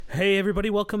Hey everybody,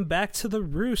 welcome back to The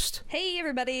Roost. Hey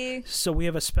everybody. So we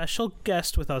have a special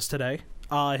guest with us today.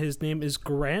 His name is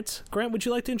Grant. Grant, would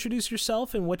you like to introduce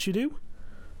yourself and what you do?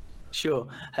 Sure.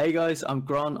 Hey guys, I'm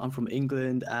Grant. I'm from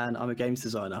England and I'm a games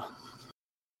designer.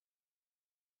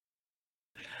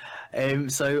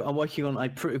 So I'm working on a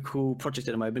pretty cool project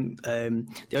at the moment.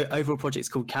 The overall project is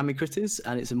called KamiDrop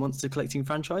and it's a monster collecting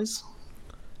franchise.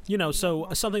 You know, so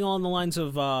something along the lines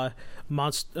of wow,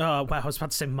 I was about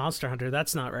to say Monster Hunter.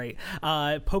 That's not right.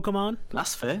 Pokemon.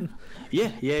 That's fair. Yeah,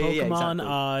 Pokemon,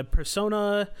 exactly.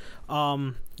 Persona.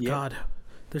 Yeah. God,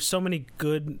 there's so many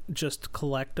good, just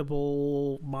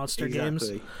collectible monster games.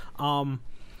 And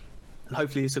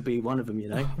hopefully this will be one of them, you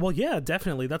know? Well, yeah,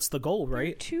 definitely. That's the goal,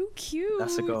 right? Too cute.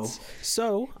 That's the goal.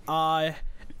 So,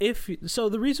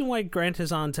 the reason why Grant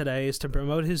is on today is to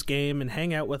promote his game and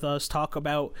hang out with us, talk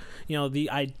about, you know, the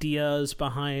ideas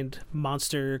behind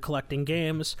monster collecting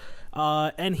games,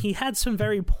 and he had some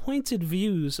very pointed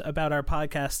views about our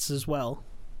podcasts as well.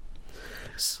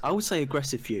 I would say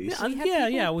aggressive views.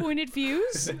 Yeah. Pointed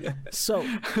views. So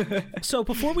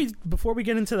before we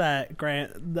get into that,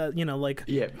 Grant,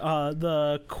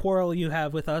 the quarrel you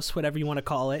have with us, whatever you want to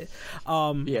call it,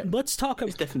 let's talk.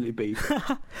 It's definitely beef.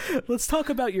 Let's talk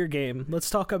about your game.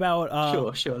 Let's talk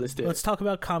about. Sure. Let's do it. Let's talk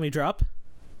about KamiDrop.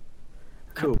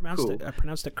 Cool. I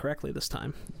pronounced it correctly this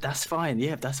time. That's fine.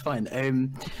 Yeah, that's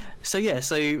fine.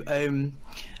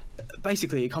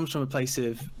 Basically, it comes from a place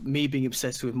of me being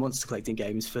obsessed with monster collecting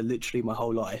games for literally my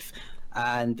whole life,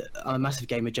 and I'm a massive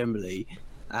gamer generally.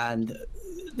 And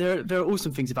there are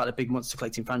awesome things about the big monster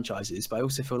collecting franchises, but I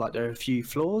also feel like there are a few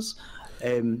flaws.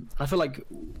 I feel like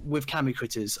with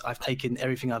KamiDrop, I've taken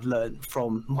everything I've learned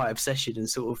from my obsession and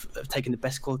sort of taken the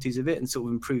best qualities of it and sort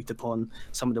of improved upon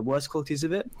some of the worst qualities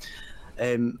of it.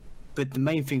 But the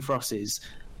main thing for us is,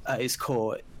 at its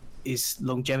core, is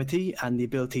longevity and the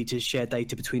ability to share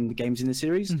data between the games in the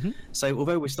series. Mm-hmm. So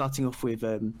although we're starting off with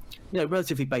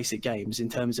relatively basic games in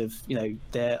terms of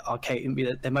their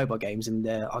mobile games and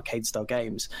their arcade style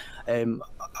games,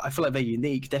 I feel like they're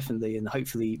unique definitely and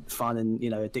hopefully fun and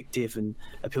addictive and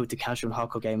appeal to casual and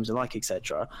hardcore gamers alike,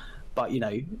 etc. But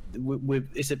we're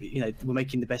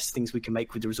making the best things we can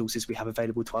make with the resources we have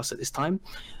available to us at this time.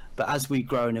 But as we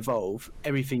grow and evolve,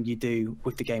 everything you do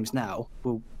with the games now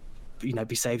will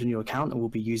be saved on your account and will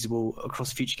be usable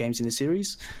across future games in the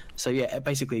series. So yeah,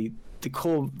 basically the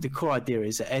core idea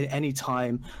is that any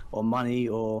time or money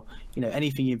or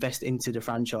anything you invest into the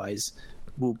franchise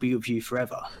will be with you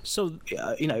forever. So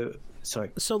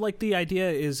sorry. So like the idea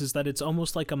is that it's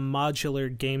almost like a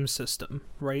modular game system,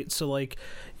 right? So like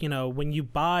when you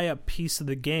buy a piece of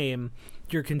the game,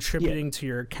 you're contributing to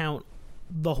your account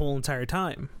the whole entire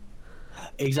time.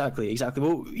 Exactly.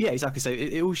 Well, yeah, exactly. So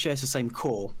it all shares the same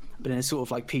core, but then it's sort of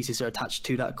like pieces are attached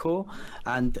to that core.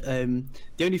 And the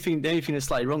only thing that's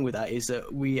slightly wrong with that is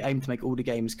that we aim to make all the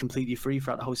games completely free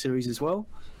throughout the whole series as well.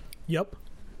 Yep.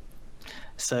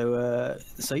 So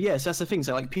that's the thing.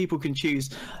 So like people can choose.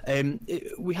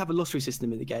 We have a lottery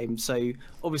system in the game. So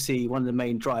obviously one of the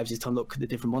main drives is to unlock the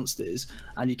different monsters,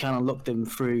 and you can unlock them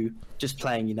through just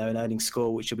playing, and earning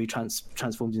score, which will be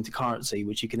transformed into currency,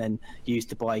 which you can then use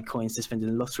to buy coins to spend in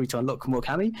the lottery to unlock more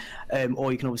Kami.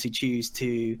 Or you can obviously choose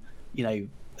to,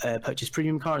 purchase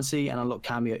premium currency and unlock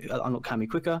Kami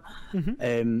quicker.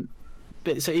 Mm-hmm.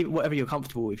 But so whatever you're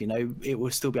comfortable with, it will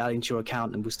still be adding to your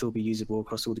account and will still be usable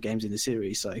across all the games in the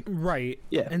series. So right,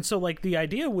 yeah. And so like the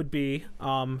idea would be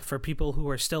for people who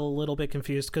are still a little bit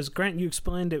confused, because Grant, you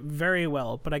explained it very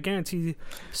well, but I guarantee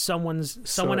someone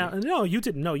out. No, you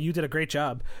didn't. No, you did a great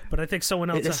job. But I think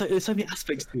someone else. There's so many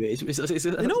aspects to it.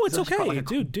 It's okay,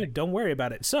 dude. Don't worry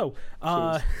about it. So,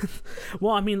 well,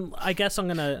 I mean, I guess I'm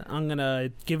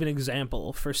gonna give an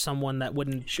example for someone that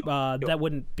wouldn't that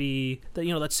wouldn't be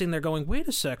that's sitting there going, wait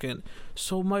a second,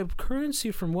 so my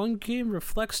currency from one game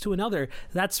reflects to another.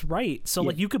 That's right. So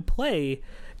like you could play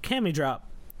KamiDrop,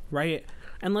 right?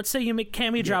 And let's say you make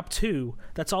KamiDrop 2.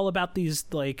 That's all about these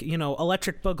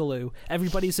electric boogaloo.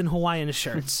 Everybody's in Hawaiian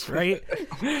shirts, right?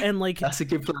 And like that's a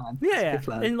good plan. Yeah, good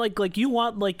plan. And like you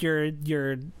want like your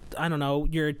I don't know,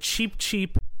 your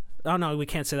cheap. Oh no, we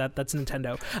can't say that. That's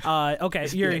Nintendo. Okay,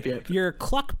 your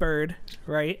Cluckbird,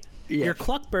 right? Yeah. Your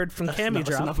Cluckbird from KamiDrop.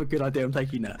 That's another good idea. I'm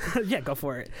taking that. Yeah, go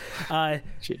for it.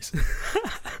 Cheers.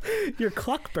 Your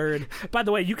Cluckbird. By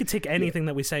the way, you could take anything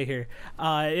that we say here.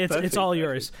 It's all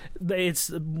yours.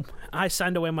 I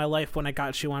signed away my life when I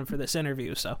got you on for this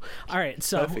interview. So, all right.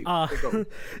 So,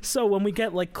 so when we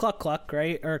get like Cluck,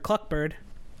 right, or Cluckbird,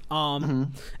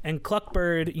 and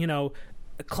Cluckbird,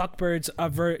 Cluckbird's a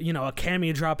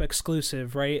KamiDrop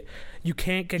exclusive, right? You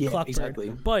can't get Cluckbird, exactly.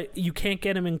 but you can't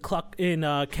get him in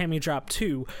KamiDrop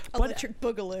 2. Electric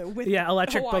Boogaloo with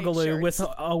Electric Hawaiian Boogaloo shirts.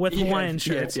 with Hawaiian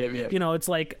shirts. Yeah. You know, it's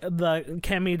like the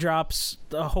KamiDrop's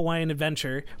Hawaiian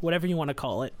Adventure, whatever you want to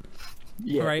call it.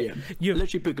 Yeah, right. Yeah. You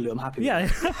Electric Boogaloo, I'm happy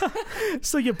with that.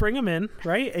 So you bring him in,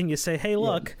 right, and you say, "Hey,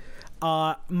 look,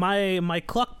 my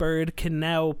Cluckbird can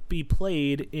now be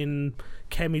played in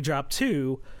KamiDrop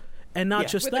 2." And not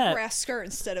just with that, a grass skirt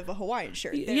instead of a Hawaiian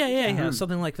shirt. Yeah,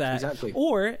 something like that. Exactly.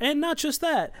 And not just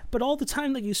that, but all the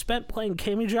time that you spent playing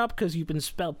KamiDrop because you've been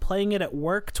playing it at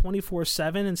work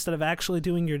 24/7 instead of actually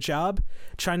doing your job,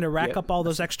 trying to rack up all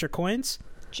those extra coins.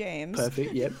 James.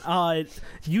 Perfect. Yep.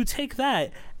 You take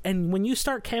that, and when you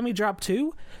start KamiDrop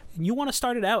 2, you want to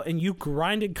start it out, and you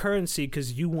grinded currency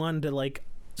because you wanted to like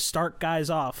start guys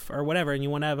off or whatever, and you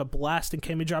want to have a blast in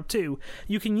KamiDrop 2,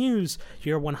 you can use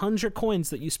your 100 coins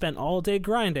that you spent all day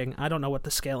grinding. I don't know what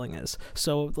the scaling is,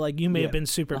 so like you may have been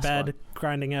super bad fine.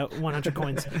 Grinding out 100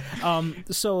 coins.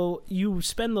 So you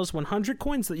spend those 100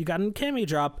 coins that you got in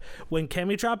KamiDrop. When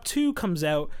KamiDrop 2 comes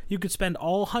out, you could spend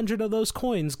all 100 of those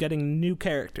coins getting new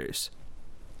characters.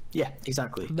 Yeah,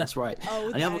 exactly. That's right. Oh,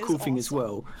 and the other cool thing as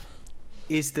well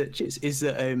is that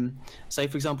say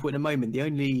for example at the moment the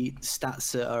only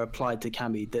stats that are applied to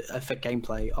Kami that affect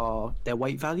gameplay are their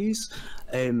weight values,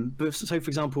 but so for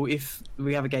example if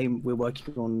we have a game we're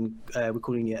working on, we're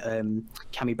calling it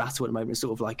Kami Battle at the moment, it's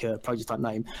sort of like a prototype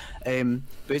name,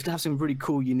 but it's gonna have some really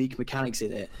cool unique mechanics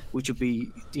in it which will be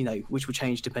which will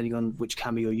change depending on which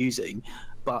Kami you're using,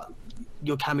 but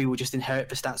your Kami will just inherit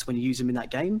the stats when you use them in that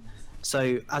game.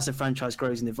 So as the franchise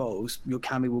grows and evolves, your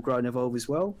Kami will grow and evolve as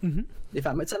well. Mm-hmm. If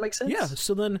that makes sense. Yeah.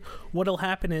 So then what'll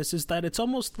happen is that it's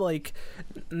almost like,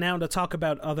 now to talk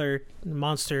about other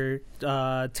monster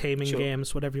taming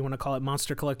games, whatever you want to call it,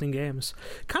 monster collecting games,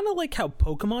 kind of like how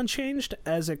Pokemon changed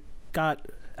as it got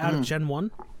out of Gen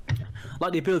 1.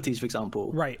 Like the abilities, for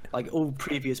example. Right. Like all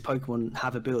previous Pokemon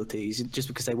have abilities just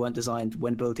because they weren't designed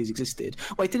when abilities existed.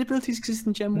 Wait, did abilities exist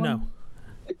in Gen 1? No.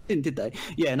 Did they?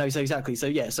 Yeah, no, so exactly. So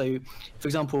for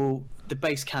example, the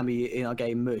base Kami in our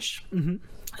game Mush. Mm-hmm.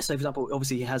 So for example,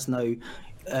 obviously he has no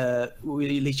at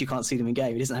least you can't see them in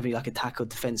game. He doesn't have any like attack or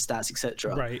defense stats,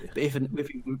 etc. Right. But if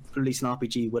you release an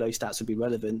RPG where those stats would be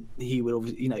relevant, he would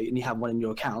obviously, and you have one in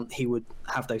your account, he would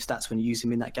have those stats when you use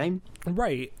him in that game.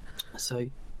 Right. So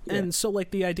yeah. And so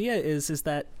like the idea is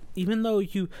that even though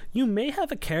you may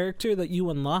have a character that you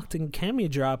unlocked in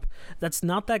KamiDrop that's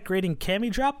not that great in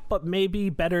KamiDrop, but maybe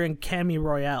better in Kami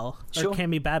Royale or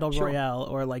Kami Battle Royale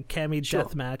or like Kami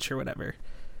Deathmatch or whatever.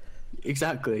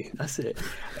 Exactly, that's it.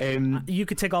 You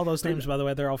could take all those names, by the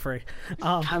way; they're all free.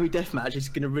 Kami Deathmatch is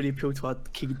going to really appeal to our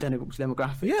key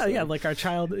demographic. Yeah, like our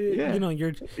child.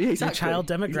 Your child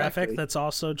demographic. Exactly. That's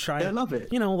also trying. I love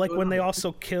it. Like when they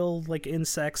also kill like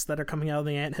insects that are coming out of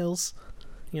the anthills.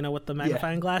 With the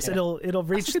magnifying glass, it'll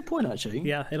reach. That's a good point, actually.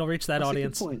 Yeah, it'll reach that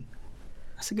audience. That's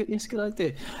a good point. That's a good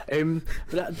idea.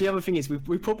 But the other thing is,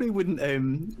 we probably wouldn't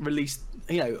release.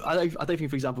 I don't think,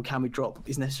 for example, KamiDrop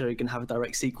is necessarily going to have a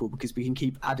direct sequel because we can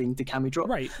keep adding to KamiDrop.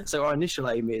 Right. So our initial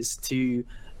aim is to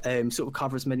sort of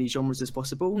cover as many genres as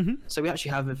possible. Mm-hmm. So we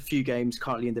actually have a few games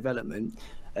currently in development.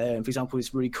 For example,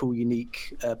 this really cool,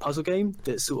 unique puzzle game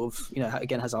that sort of,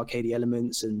 again has arcadey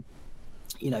elements and.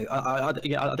 I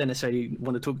don't necessarily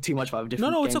want to talk too much about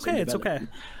different. No, games it's okay. It's okay.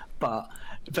 But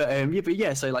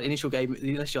so like the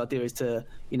initial idea is to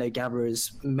gather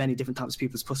as many different types of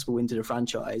people as possible into the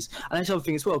franchise, and that's the other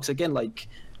thing as well. Because again, like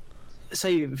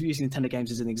say if you're using Nintendo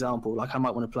games as an example, like I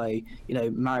might want to play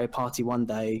Mario Party one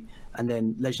day and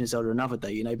then Legend of Zelda another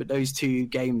day. But those two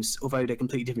games, although they're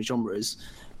completely different genres,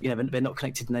 they're not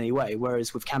connected in any way.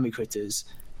 Whereas with Kami Critters,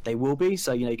 they will be.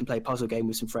 So you can play a puzzle game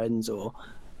with some friends or.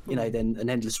 Then an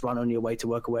endless run on your way to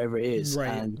work or whatever it is, right.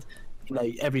 And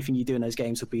everything you do in those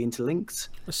games will be interlinked,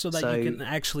 so that you can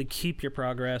actually keep your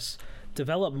progress,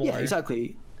 develop more. Yeah,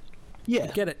 exactly. Yeah,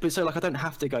 get it. But so like I don't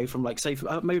have to go from like say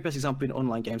maybe best example in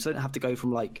online games. I don't have to go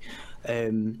from like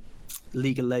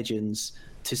League of Legends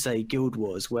to say Guild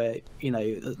Wars, where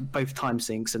both time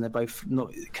sinks and they're both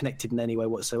not connected in any way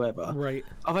whatsoever. Right.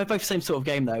 Oh, they're both the same sort of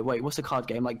game though. Wait, what's a card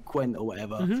game like Gwent or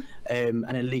whatever? Mm-hmm. And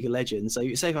then League of Legends.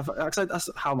 So say that's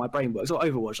how my brain works. Or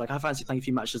Overwatch. Like I fancy playing a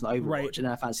few matches on Overwatch, right. And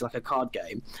then I fancy like a card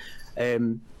game.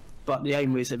 But the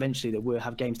aim is eventually that we'll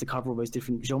have games to cover all those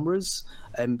different genres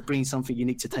and bring something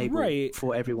unique to table right.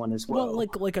 for everyone as well. Well,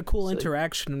 like a cool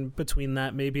interaction between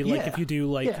that. Maybe like if you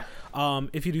do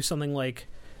if you do something like.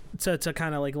 To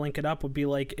kind of like link it up would be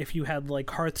like if you had like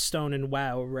Hearthstone and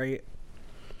WoW, right?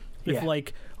 If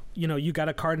like you got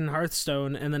a card in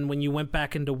Hearthstone and then when you went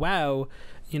back into WoW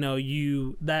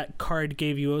that card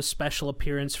gave you a special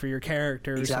appearance for your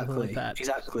character or something like that.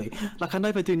 Exactly. Like I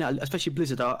know they're doing that, especially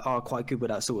Blizzard are quite good with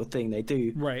that sort of thing. They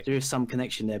do. Right. There is some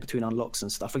connection there between unlocks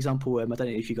and stuff. For example, I don't know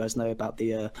if you guys know about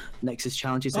the Nexus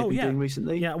challenges they've been doing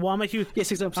recently. Yeah. Well, I'm a huge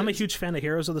I'm a huge fan of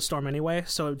Heroes of the Storm anyway,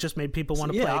 so it just made people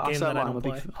want to play a game that I don't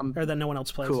play or that no one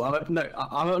else plays. Cool.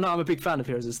 I'm a big fan of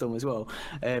Heroes of the Storm as well.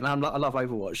 And I love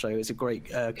Overwatch, so it's a great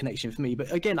connection for me.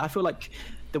 But again, I feel like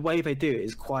the way they do it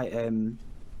is quite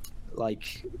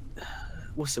like,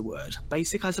 what's the word?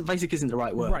 Basic. Basic isn't the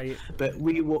right word. Right. But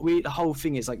the whole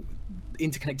thing is like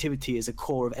interconnectivity is a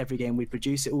core of every game we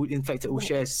produce. It all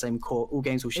shares the same core. All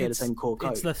games will share the same core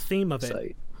code. It's the theme of it. So,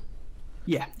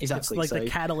 yeah, exactly. It's like the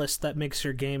catalyst that makes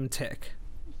your game tick.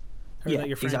 Or that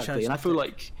your franchise exactly. And I feel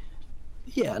like.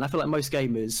 Yeah, and I feel like most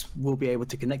gamers will be able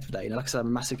to connect with that. Like I said, I'm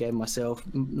a massive gamer myself.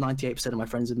 98% of my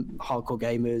friends are hardcore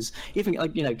gamers, even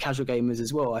like casual gamers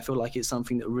as well. I feel like it's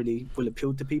something that really will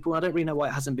appeal to people. I don't really know why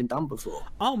it hasn't been done before.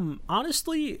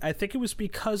 Honestly, I think it was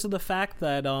because of the fact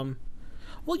that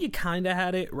well, you kind of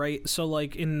had it right. So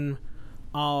like in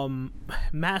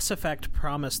Mass Effect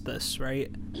promised this, right?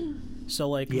 So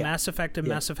like Mass Effect and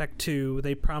Mass Effect 2,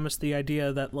 they promised the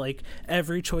idea that like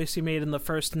every choice you made in the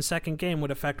first and second game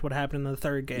would affect what happened in the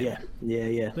third game.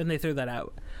 Yeah. Then they threw that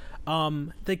out.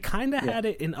 They kind of had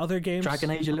it in other games. Dragon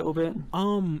Age a little bit.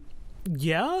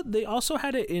 Yeah, they also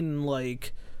had it in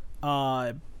like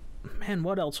man,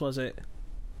 what else was it?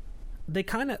 They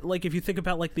kind of like, if you think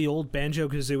about like the old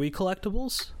Banjo-Kazooie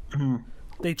collectibles,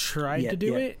 they tried to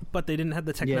do it, but they didn't have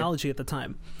the technology at the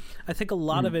time. I think a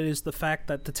lot of it is the fact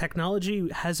that the technology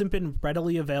hasn't been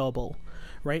readily available,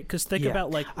 right? Because think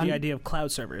about like the idea of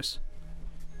cloud servers.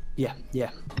 Yeah,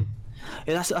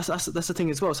 that's the thing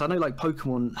as well. So I know like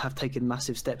Pokemon have taken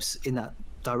massive steps in that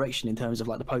direction in terms of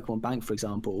like the Pokemon Bank, for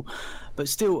example, but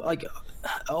still, like,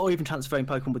 or even transferring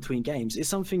Pokemon between games is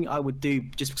something I would do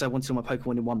just because I wanted all my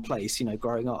Pokemon in one place,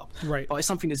 growing up. Right. But it's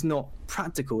something that's not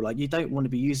practical. Like, you don't want to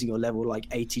be using your level like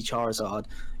 80 Charizard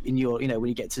in your, when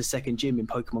you get to the second gym in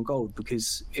Pokemon Gold,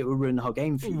 because it will ruin the whole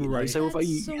game for you. Right. So although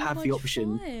you have the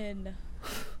option.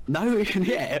 No,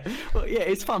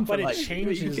 it's fun, but it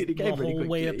changes the game whole really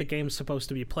way that the game's supposed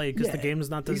to be played, because the game's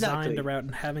not designed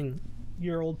around having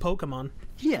your old Pokemon.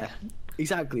 Yeah,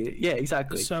 exactly.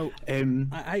 So I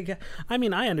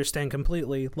mean, I understand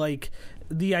completely. Like,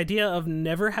 the idea of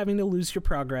never having to lose your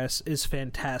progress is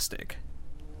fantastic.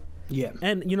 Yeah.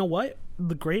 And you know what?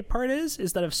 The great part is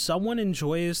that if someone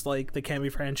enjoys like the Kami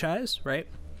franchise, right,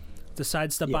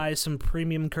 decides to buy some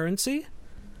premium currency,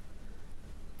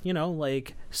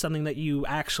 like something that you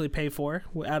actually pay for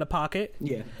out of pocket.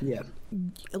 Yeah.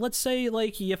 Let's say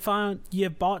like you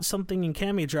bought something in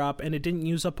KamiDrop and it didn't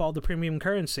use up all the premium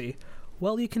currency.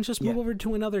 Well, you can just move over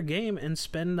to another game and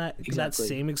spend that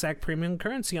same exact premium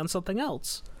currency on something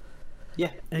else.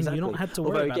 Yeah, and you don't have to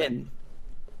worry about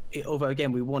it. Although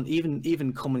again, we want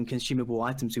even common consumable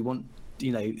items. We want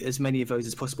as many of those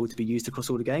as possible to be used across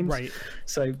all the games. Right.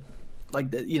 So, like,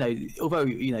 although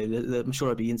I'm sure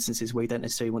there'll be instances where you don't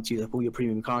necessarily want to use up all your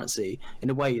premium currency. In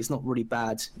a way, it's not really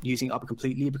bad using it up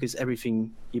completely, because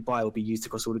everything you buy will be used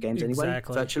across all the games anyway,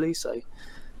 virtually.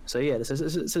 So yeah,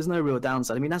 there's no real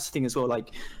downside. I mean, that's the thing as well.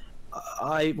 Like,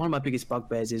 one of my biggest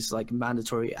bugbears is like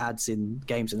mandatory ads in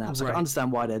games and apps. Like, I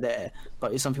understand why they're there,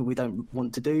 but it's something we don't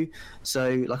want to do.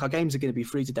 So like, our games are going to be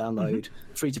free to download,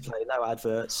 free to play, no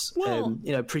adverts. Well,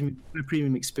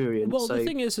 premium experience. Well, so the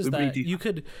thing is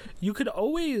that you could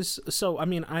always. So I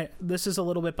mean, this is a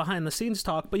little bit behind the scenes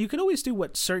talk, but you could always do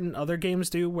what certain other games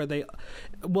do, where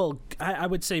I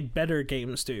would say better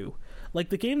games do. Like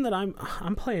the game that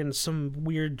I'm playing, some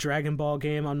weird Dragon Ball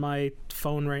game on my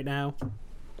phone right now.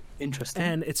 Interesting.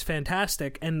 And it's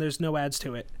fantastic, and there's no ads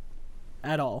to it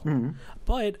at all.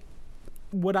 But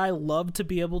would I love to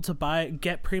be able to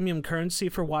get premium currency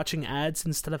for watching ads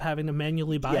instead of having to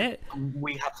manually buy it?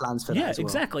 We have plans for that as well.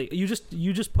 Exactly. You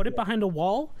just put it behind a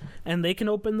wall, and they can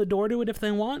open the door to it if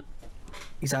they want.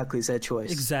 Exactly, it's their choice.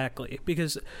 Exactly,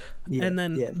 because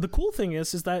the cool thing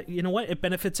is that it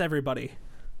benefits everybody.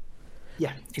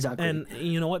 Yeah, exactly. And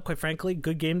you know what? Quite frankly,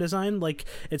 good game design, like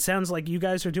it sounds like you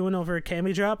guys are doing over at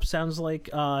KamiDrop, sounds like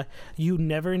you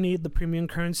never need the premium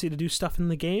currency to do stuff in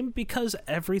the game, because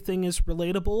everything is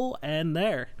relatable and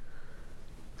there.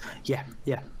 Yeah.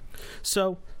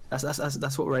 So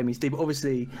that's what we're aiming to do. But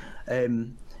obviously,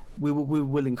 we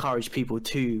will encourage people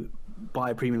to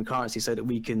buy premium currency so that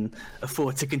we can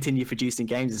afford to continue producing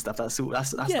games and stuff. That's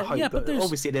the hope. But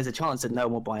obviously, there's a chance that no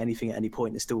one will buy anything at any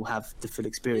point and still have the full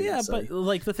experience. Yeah, so. But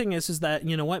like the thing is that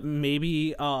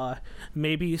maybe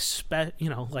maybe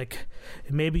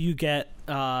you get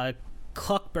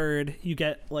Cluckbird, you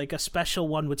get like a special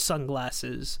one with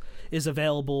sunglasses, is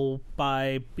available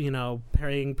by, you know,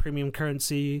 paying premium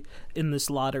currency in this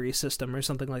lottery system or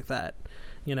something like that,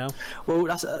 you know? Well,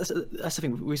 that's the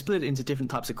thing. We split it into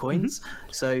different types of coins.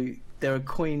 So there are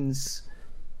coins.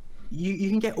 You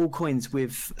can get all coins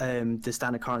with the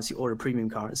standard currency or a premium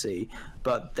currency,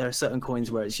 but there are certain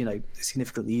coins where it's, you know,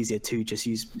 significantly easier to just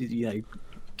use, you know,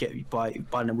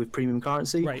 buy them with premium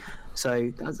currency. Right.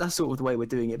 So that's sort of the way we're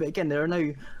doing it. But again, there are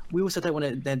no. We also don't want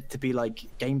it then to be like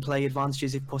gameplay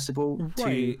advantages if possible. Right.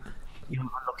 To, you know,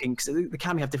 unlocking, because the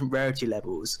Kami have different rarity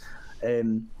levels.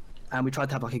 And we tried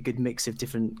to have like a good mix of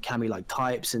different Kami like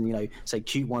types, and, you know, say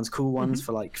cute ones, cool ones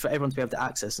for everyone to be able to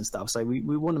access and stuff. So we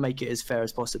want to make it as fair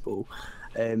as possible.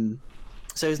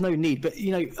 So there's no need, but,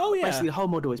 you know, basically the whole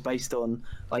model is based on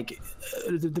like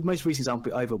the most recent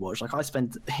example, Overwatch. Like I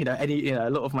spent, you know, a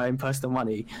lot of my own personal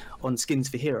money on skins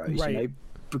for heroes, you know,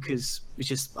 because it's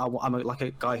just I'm like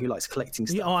a guy who likes collecting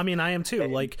stuff. Oh, I mean, I am too.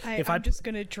 Like I'm just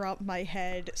gonna drop my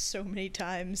head. So many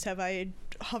times have I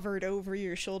hovered over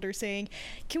your shoulder saying,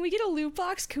 "Can we get a loot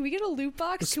box? Can we get a loot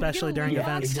box?" Especially during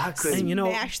events. Exactly. And, you know,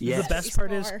 the best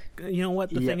part is, you know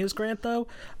what the thing is, Grant, though?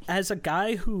 As a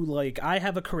guy who, like, I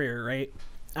have a career, right?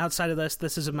 Outside of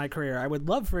this isn't my career. I would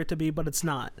love for it to be, but it's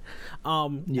not.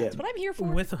 That's what I'm here for.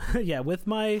 With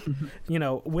my, you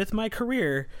know, with my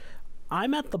career,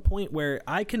 I'm at the point where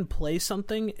I can play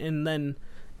something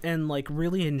and like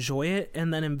really enjoy it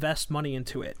and then invest money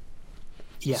into it.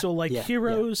 Yeah. So like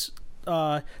Heroes,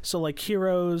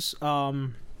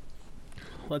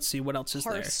 let's see, what else is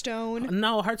Hearthstone. there?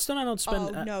 No, Hearthstone I don't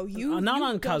spend. Oh, no, not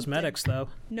on cosmetics though.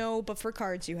 No, but for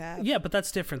cards you have. Yeah, but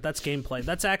that's different. That's gameplay.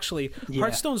 That's actually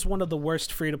Hearthstone's one of the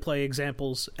worst free to play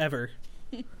examples ever.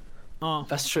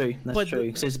 That's true. That's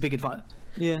true. So it's a big advantage.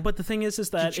 Yeah. But the thing is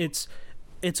that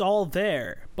it's all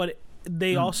there, but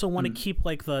they also want to keep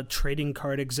like the trading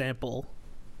card example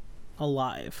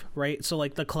alive, right? So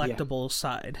like the collectible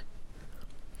side.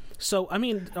 So I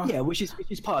mean, which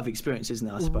is part of experience, isn't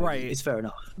it? I suppose. Right. It's fair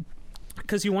enough.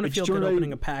 Because you want to feel good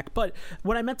opening a pack. But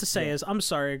what I meant to say is, I'm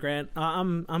sorry, Grant.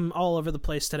 I'm all over the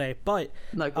place today. But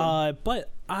but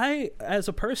I, as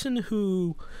a person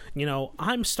who, you know,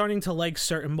 I'm starting to like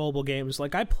certain mobile games.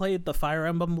 Like I played the Fire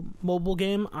Emblem mobile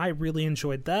game. I really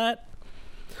enjoyed that.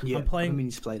 Yeah, I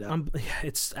mean to play that.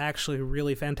 It's actually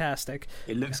really fantastic.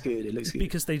 It looks good.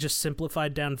 Because they just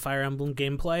simplified down Fire Emblem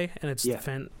gameplay, and it's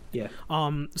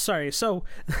Sorry. So,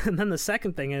 and then the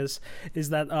second thing is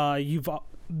that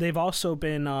they've also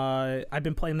been I've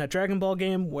been playing that Dragon Ball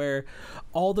game where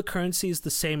all the currency is the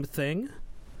same thing,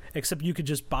 except you could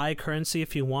just buy currency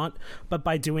if you want. But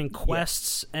by doing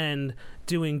quests and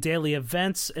doing daily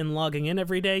events and logging in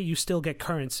every day, you still get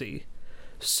currency.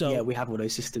 So we have all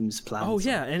those systems planned. Oh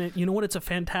yeah, and you know what? It's a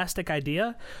fantastic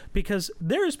idea because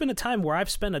there has been a time where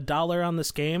I've spent $1 on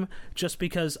this game just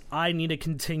because I need to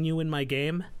continue in my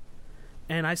game,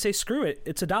 and I say screw it,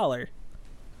 it's $1,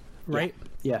 right?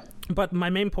 Yeah. But my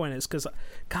main point is because,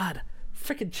 God,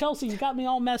 freaking Chelsea, you got me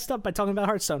all messed up by talking about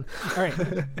Hearthstone. All right.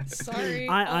 Sorry.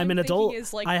 I'm an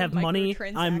adult. Like I have money.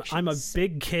 I'm a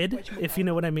big kid, if you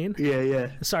know what I mean.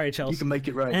 Yeah. Sorry, Chelsea. You can make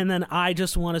it right. And then I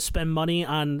just want to spend money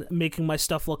on making my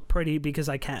stuff look pretty because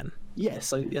I can.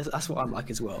 So that's what I'm like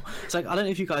as well. So I don't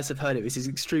know if you guys have heard it. This is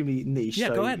extremely niche. Yeah,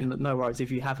 so go ahead. No worries if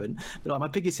you haven't. But like, my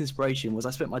biggest inspiration was I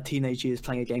spent my teenage years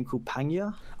playing a game called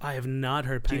Pangea. I have not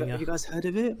heard Pangea. Have you guys heard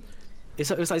of it? It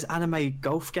was like this anime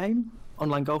golf game,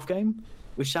 online golf game,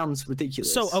 which sounds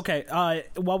ridiculous. So, okay,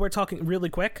 while we're talking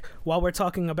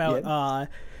about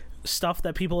stuff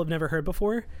that people have never heard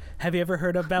before, have you ever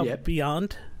heard about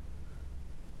Beyond?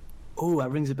 Oh, that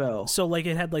rings a bell. So, like,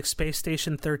 it had, like, Space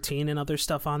Station 13 and other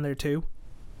stuff on there, too?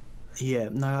 Yeah,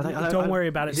 no, I don't worry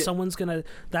about it. Someone's gonna...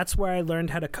 That's where I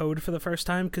learned how to code for the first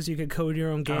time, because you could code your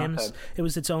own games. Okay. It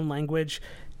was its own language.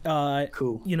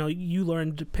 Cool. You know, you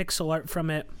learned pixel art from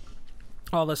it.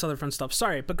 All this other fun stuff.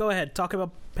 Sorry, but go ahead. Talk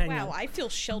about Pangea. Wow, I feel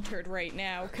sheltered right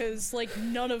now because, like,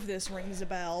 none of this rings a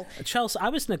bell. Chelsea, I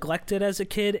was neglected as a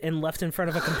kid and left in front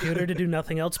of a computer to do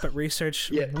nothing else but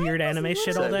research weird anime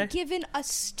shit all day. Given a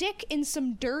stick and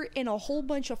some dirt and a whole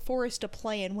bunch of forest to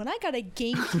play in. When I got a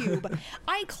GameCube,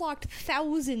 I clocked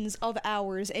thousands of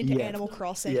hours into Animal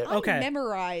Crossing. Yeah. I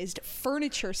memorized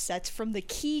furniture sets from the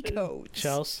key codes.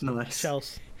 Chelsea. Nice.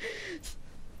 Chelsea.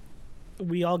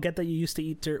 We all get that you used to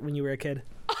eat dirt when you were a kid.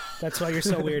 That's why you're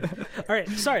so weird. All right,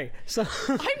 sorry. So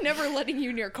I'm never letting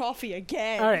you near coffee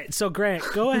again. All right, so Grant,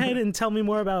 go ahead and tell me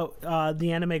more about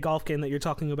the anime golf game that you're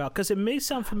talking about, because it may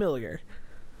sound familiar.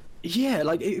 Yeah,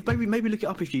 like maybe look it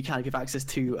up if you can, if you have access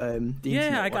to the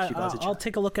Yeah, internet. I'll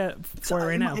take a look at for it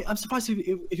right now. I'm surprised if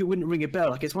it wouldn't ring a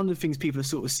bell. Like, it's one of the things people have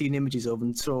sort of seen images of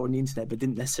and saw on the internet, but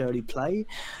didn't necessarily play.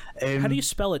 How do you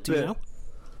spell it? Do you know?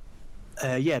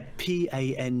 Yeah,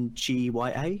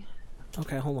 Pangya.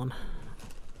 Okay, hold on.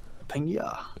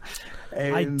 Pangya.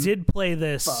 I did play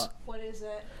this. What is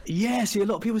it? Yeah, see, a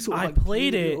lot of people sort of I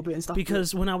played a it little bit and stuff,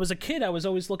 because when I was a kid, I was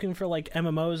always looking for like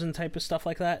MMOs and type of stuff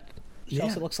like that. It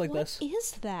also looks like this. What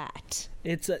is that?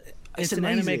 It's an amazing.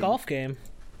 anime golf game.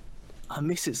 I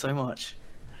miss it so much.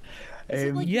 Is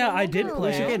it, like, Yeah, no I did longer play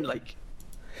Which it. again, like,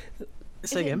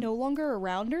 Is say it again. no longer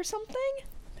around or something?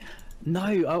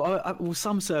 No, well,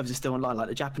 some servers are still online, like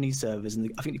the Japanese servers,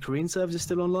 and I think the Korean servers are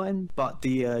still online, but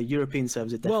the European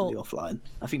servers are definitely offline.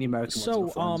 I think the American ones are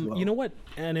offline as well. You know what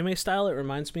anime style it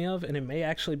reminds me of, and it may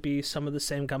actually be some of the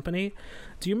same company.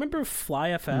 Do you remember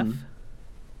Fly FF?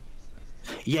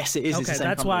 Yes, it is. Okay, it's the same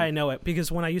that's company. why I know it,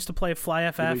 because when I used to play Fly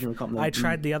FF, original company. I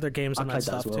tried the other games I on that played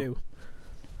that stuff as well. too.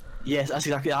 Yes, that's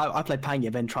exactly. I played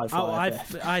Pangya, then tried Fly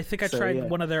FF. I think I So, tried yeah.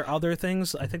 one of their other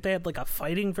things. I think they had like a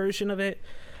fighting version of it,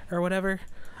 or whatever.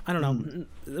 I don't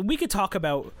know. We could talk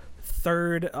about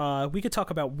we could talk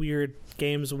about weird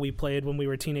games we played when we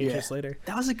were teenagers later.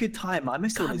 That was a good time. I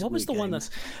missed all God, these what was the weird one that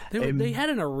games. they had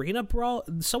an arena brawl?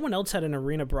 Someone else had an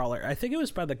arena brawler. I think it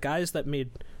was by the guys that made.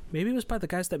 Maybe it was by the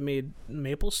guys that made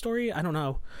Maple Story. I don't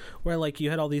know. Where like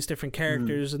you had all these different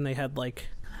characters and they had like.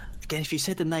 Again, if you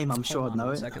said the name, I'm sure I'd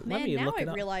know it. Second. Man, Let me now look I it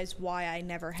up. realize why I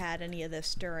never had any of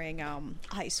this during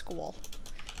high school.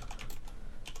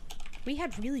 We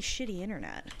had really shitty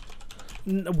internet.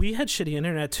 We had shitty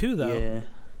internet too, though. Yeah.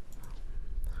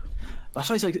 I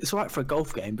suppose like, it's alright for a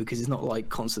golf game because it's not like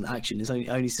constant action. It's only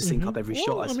needs to sync up every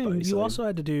shot. I suppose. mean, you also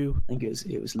had to do. I think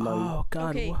it was low. Oh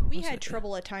God! Okay, what we was had it?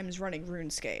 trouble at times running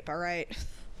RuneScape, alright?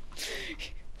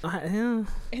 Yeah.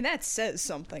 And that says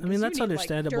something. I mean, 'cause you that's need,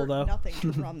 understandable, like, dirt though.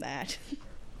 nothing to run that.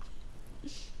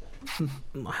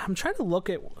 I'm trying to look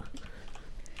at.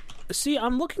 See,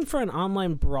 I'm looking for an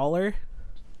online brawler.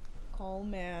 Oh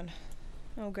man.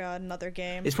 Oh god, another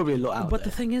game. It's probably a lot out But there.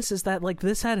 the thing is that like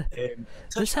this had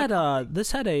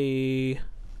a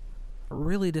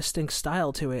really distinct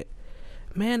style to it.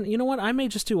 Man, you know what? I may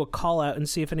just do a call out and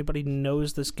see if anybody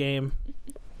knows this game.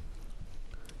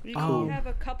 We Cool. have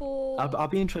a couple I'll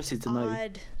be interested to know.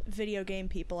 odd video game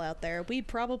people out there. We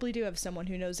probably do have someone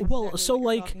who knows Well, exactly so, what you're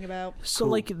like- talking about. So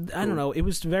Cool, like I don't know, it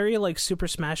was very like Super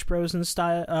Smash Bros.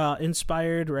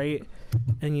 Inspired, right?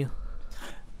 And you,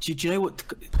 Do you know what?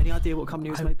 Any idea what company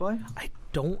it was made by? I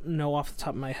don't know off the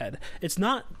top of my head. It's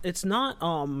not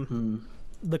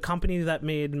the company that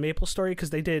made Maple Story,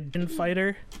 because they did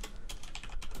Fighter.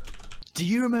 Do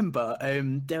you remember?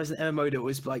 There was an MMO that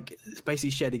was like basically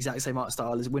shared the exact same art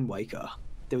style as Wind Waker.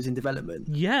 That was in development.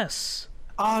 Yes.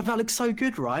 Oh, that looks so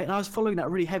good, right? And I was following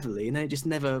that really heavily, and then it just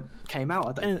never came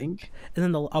out. I don't think. And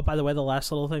then by the way, the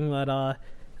last little thing that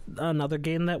another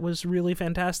game that was really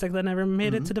fantastic that never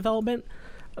made it to development,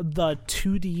 the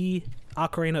 2D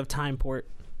Ocarina of Time port.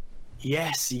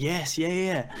 Yes, yeah.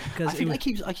 I think I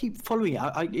keep following it.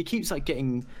 It keeps like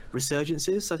getting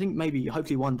resurgences. So I think maybe,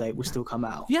 hopefully, one day it will still come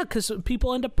out. Yeah, because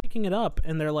people end up picking it up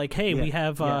and they're like, "Hey, we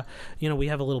have, we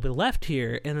have a little bit left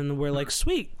here," and then we're like,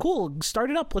 "Sweet, cool,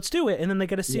 start it up, let's do it." And then they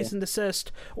get a cease and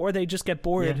desist, or they just get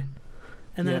bored,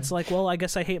 and then it's like, "Well, I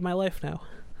guess I hate my life now."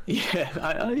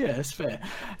 Yeah, yeah, that's fair.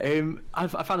 I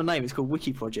found a name. It's called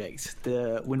Wiki Project,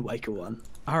 the Wind Waker one.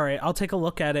 All right, I'll take a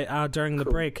look at it during the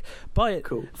break. But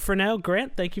for now,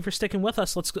 Grant, thank you for sticking with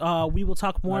us. Let's we will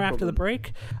talk more after the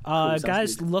break.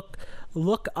 Guys, good.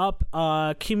 look up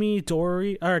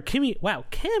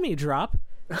KamiDrop.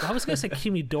 I was gonna say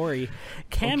KamiDori.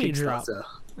 KamiDrop. Kickstarter.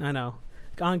 I know.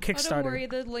 On Kickstarter. Oh, don't worry,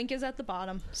 the link is at the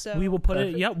bottom. So We will put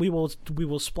it. Yeah, we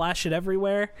will splash it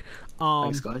everywhere.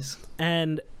 Thanks, guys.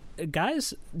 And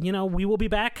guys, we will be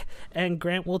back, and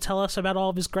Grant will tell us about all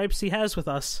of his gripes he has with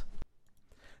us.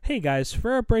 Hey guys,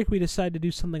 for our break we decided to do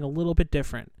something a little bit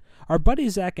different. Our buddy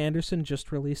Zach Anderson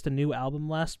just released a new album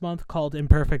last month called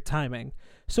Imperfect Timing,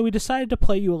 so we decided to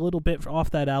play you a little bit off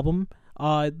that album.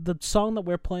 The song that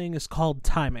we're playing is called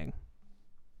Timing.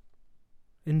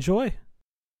 Enjoy.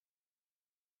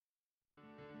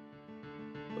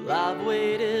 Well, I've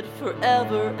waited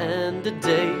forever and a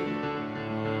day.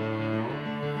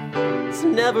 It's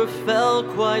never felt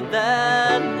quite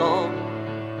that long.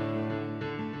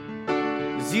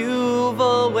 'Cause you've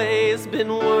always been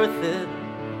worth it,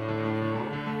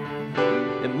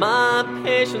 and my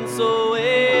patience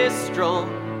always strong.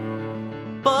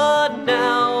 But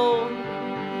now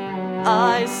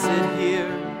I sit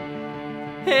here,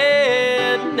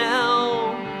 and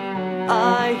now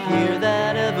I hear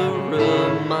that ever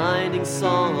reminder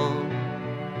song.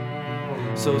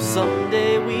 So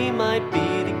someday we might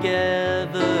be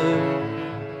together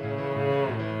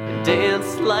and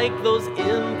dance like those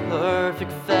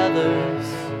imperfect feathers.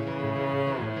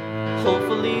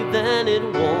 Hopefully then it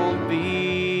won't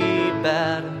be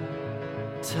bad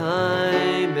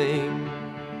timing.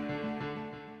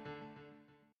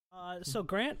 So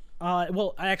Grant,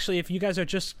 well, actually, if you guys are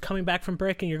just coming back from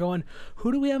break and you're going,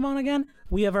 who do we have on again?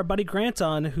 We have our buddy Grant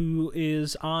on, who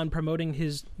is on promoting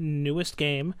his newest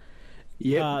game.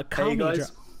 Yeah, hey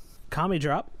guys.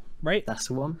 KamiDrop, right? That's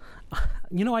the one.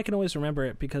 You know, I can always remember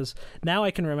it because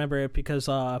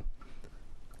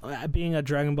being a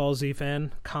Dragon Ball Z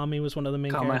fan, Kami was one of the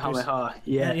main characters.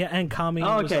 Yeah, and Kami.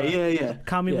 Oh, was, okay,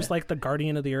 Kami was like the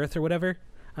guardian of the earth or whatever.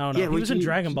 I don't know. He was in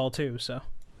Dragon Ball too, so.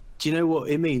 Do you know what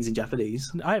it means in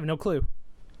Japanese? I have no clue.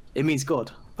 It means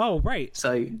God. Oh, right.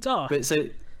 So, Duh. but so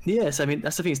yes, I mean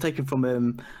that's the thing. It's taken from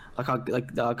our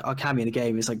Kami in the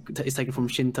game. It's like it's taken from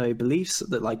Shinto beliefs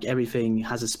that like everything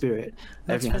has a spirit,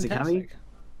 everything has a Kami.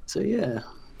 So yeah.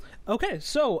 Okay,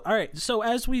 so all right. So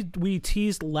as we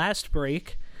teased last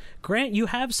break, Grant, you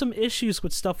have some issues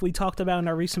with stuff we talked about in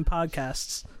our recent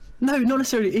podcasts. No, not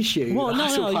necessarily issue. Well,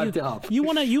 you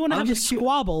wanna have a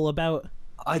squabble about.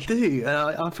 I do, and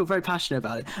I feel very passionate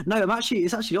about it. No, it's actually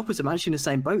the opposite. I'm actually in the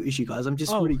same boat as you guys. I'm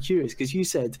just really curious because you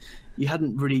said you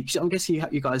hadn't really. I'm guessing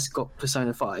you guys got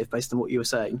Persona 5 based on what you were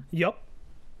saying. Yep.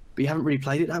 But you haven't really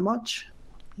played it that much.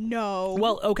 No.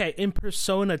 Well, okay. In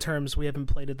Persona terms, we haven't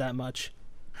played it that much.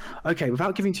 Okay,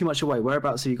 without giving too much away,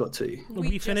 whereabouts have you got to?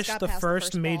 We finished the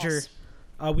first major.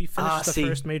 We finished the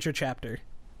first major chapter.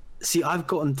 See, I've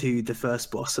gotten to the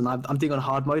first boss, and I'm doing on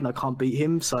hard mode, and I can't beat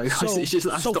him. So it's just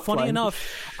so funny enough.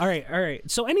 All right.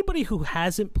 So anybody who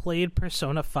hasn't played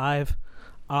Persona 5,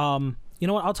 you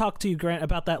know what? I'll talk to you, Grant,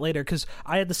 about that later because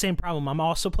I had the same problem. I'm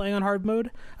also playing on hard mode.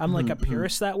 I'm like a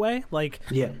purist that way. Like,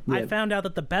 I found out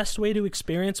that the best way to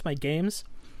experience my games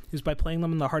is by playing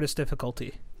them in the hardest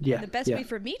difficulty. Yeah. The best way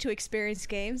for me to experience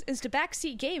games is to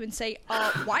backseat game and say,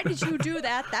 why did you do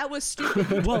that? That was stupid.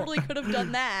 You totally could have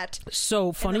done that.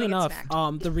 So, funny enough,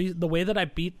 the way that I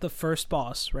beat the first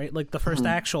boss, right? Like the first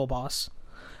actual boss,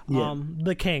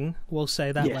 the king, we'll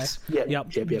say that way. Yep.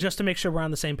 Just to make sure we're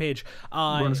on the same page. We're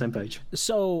on the same page.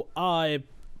 So,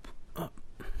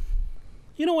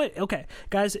 you know what? Okay,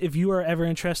 guys, if you are ever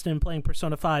interested in playing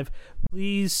Persona 5,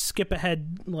 please skip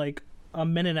ahead like a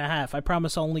minute and a half. I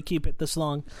promise I'll only keep it this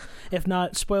long. If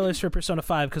not, spoilers for Persona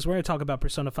 5 because we're going to talk about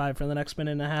Persona 5 for the next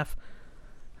minute and a half.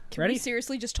 Can we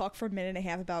seriously just talk for a minute and a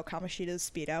half about Kamoshida's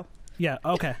Speedo? Yeah,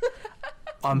 okay.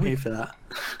 I'm here for that.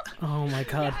 Oh my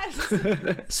god.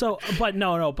 Yes. So, but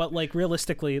but like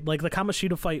realistically, like the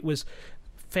Kamoshida fight was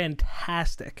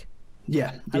fantastic.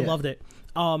 Yeah. I loved it.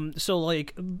 So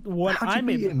like what How'd you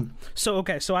beat him? So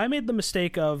I made the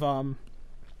mistake of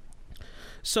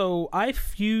so I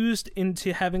fused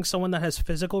into having someone that has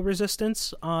physical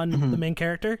resistance on the main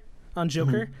character, on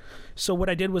Joker. So what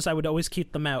I did was I would always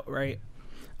keep them out, right?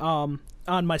 On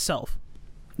myself.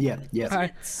 Yeah.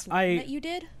 Slime that you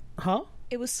did? Huh?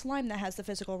 It was slime that has the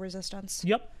physical resistance.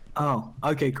 Yep. Oh,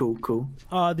 okay, cool.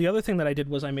 The other thing that I did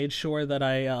was I made sure that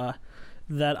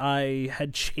I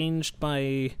had changed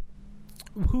my.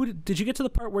 Who did you get to the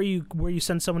part where you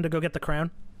send someone to go get the crown?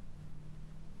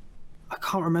 I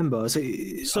can't remember. So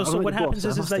what happens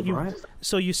is that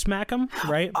you smack them,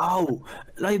 right? Oh,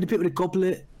 like the bit with the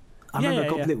goblet. I remember a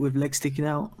goblet with legs sticking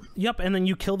out. Yep, and then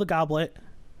you kill the goblet.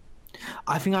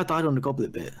 I think I died on the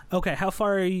goblet bit. Okay, how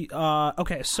far are you?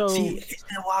 Okay, so... See, it's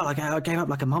been a while. Like, I gave up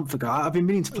like a month ago. I've been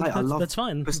meaning to play it. That's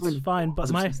fine. That's fine.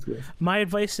 But my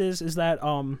advice is that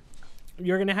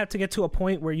you're going to have to get to a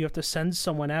point where you have to send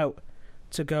someone out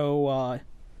to go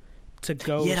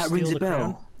yeah, that rings a bell.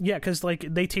 Crown. Yeah, because like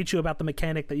they teach you about the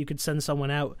mechanic that you could send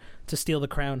someone out to steal the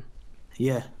crown.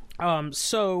 Yeah.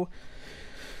 So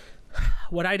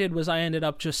what I did was I ended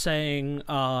up just saying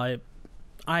I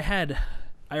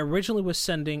originally was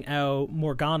sending out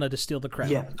Morgana to steal the crown.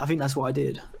 Yeah, I think that's what I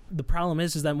did. The problem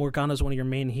is that Morgana's one of your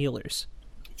main healers.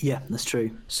 Yeah, that's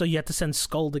true. So you have to send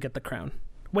Skull to get the crown.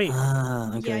 Wait.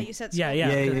 Okay. Yeah, you said Skull.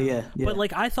 Yeah. But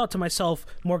like I thought to myself,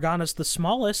 Morgana's the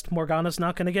smallest. Morgana's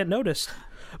not going to get noticed.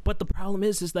 But the problem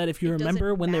is that if you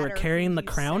remember when they were carrying the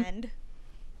crown,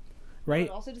 right? It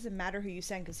also doesn't matter who you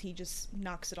send because he just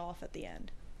knocks it off at the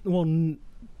end. Well,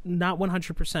 not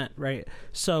 100%, right?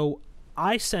 So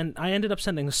I ended up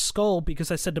sending Skull because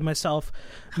I said to myself,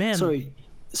 man.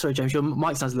 Sorry, James, your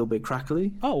mic sounds a little bit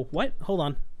crackly. Oh, what? Hold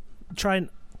on. Try and.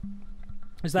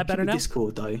 Is that better now?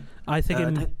 Discord though. I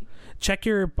think check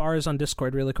your bars on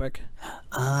Discord really quick.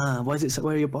 Why is it?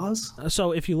 Where are your bars?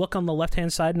 So if you look on the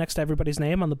left-hand side next to everybody's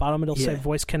name, on the bottom it'll say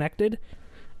voice connected,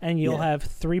 and you'll have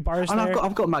 3 bars And there.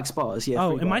 I've got max bars. Yeah.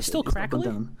 Oh, 3 am I bars. still It's not gone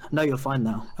crackling? down. No, you're fine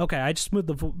now. Okay, I just moved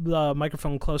the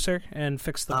microphone closer and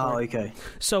fixed the cord. Oh, okay.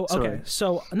 So okay,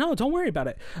 so no, don't worry about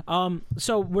it.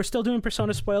 So we're still doing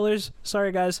Persona spoilers.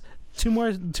 Sorry, guys. 2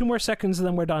 more seconds, and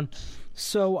then we're done.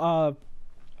 So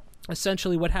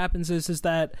essentially, what happens is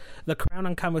that the crown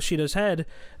on Kamoshida's head,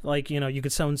 like, you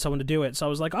could summon someone to do it. So I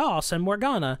was like, oh, I'll send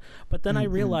Morgana. But then I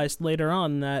realized later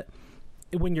on that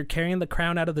when you're carrying the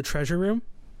crown out of the treasure room,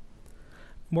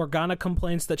 Morgana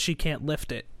complains that she can't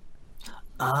lift it.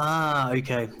 Ah,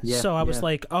 okay. Yeah. So I was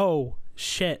like, oh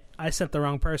shit, I sent the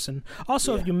wrong person.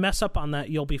 Also, if you mess up on that,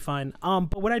 you'll be fine.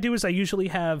 But what I do is I usually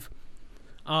have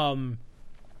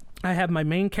I have my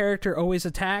main character always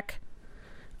attack.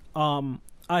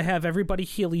 I have everybody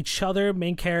heal each other.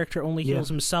 Main character only heals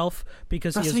himself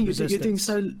because That's he has the thing, resistance.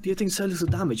 you're doing so little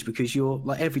damage because you're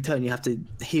like every turn you have to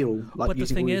heal. Like, But the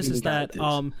using thing all your is healing that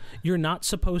characters. you're not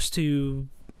supposed to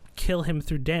kill him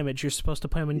through damage. You're supposed to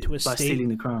put him into a by state. stealing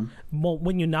the crown. Well,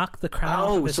 when you knock the crown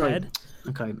off of his head.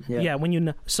 Okay. Yeah,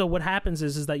 so what happens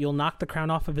is that you'll knock the crown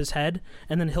off of his head,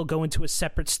 and then he'll go into a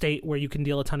separate state where you can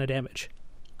deal a ton of damage.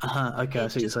 Okay, I see what you're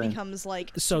It just saying. becomes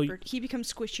like So- he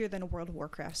becomes squishier than a World of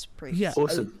Warcraft's priest. Yeah.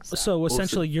 Awesome. So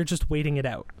essentially, you're just waiting it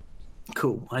out.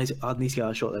 Cool. I need to get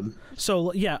a shot then.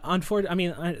 So yeah,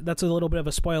 that's a little bit of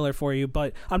a spoiler for you,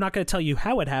 but I'm not going to tell you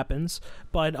how it happens.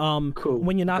 But Cool.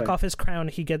 when you knock Okay. off his crown,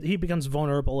 he becomes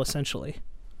vulnerable essentially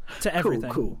to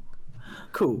everything.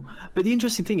 Cool. But the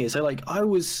interesting thing is, so like I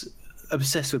was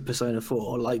obsessed with Persona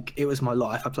 4. Like it was my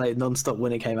life. I played non-stop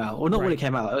when it came out, or not when Right. it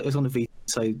came out. It was on the Vita,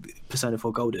 so Persona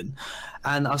 4 Golden,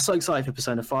 and I was so excited for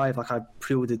Persona 5. Like I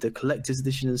pre-ordered the collector's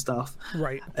edition and stuff.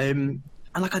 Right. And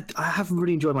like I haven't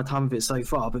really enjoyed my time with it so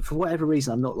far, but for whatever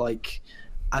reason, I'm not like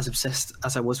as obsessed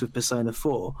as I was with Persona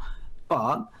 4.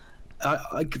 But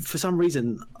for some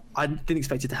reason, I didn't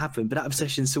expect it to happen. But that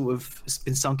obsession sort of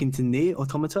been sunk into Nier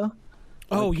Automata.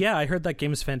 Oh yeah, I heard that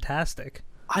game is fantastic.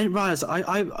 I didn't realize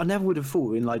I never would have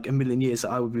thought in like a million years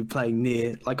that I would be playing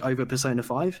Nier like over Persona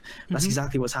 5. That's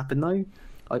exactly what's happened though.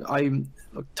 Like I'm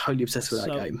totally obsessed with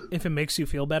that game. If it makes you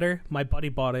feel better, my buddy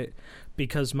bought it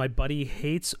because my buddy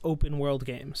hates open world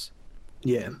games.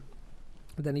 Yeah.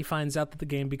 Then he finds out that the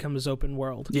game becomes open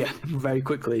world. Yeah, very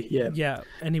quickly. Yeah. Yeah,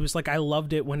 and he was like, I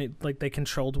loved it when it like they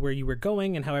controlled where you were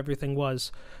going and how everything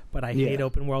was, but I hate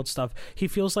open world stuff. He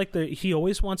feels like he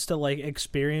always wants to like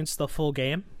experience the full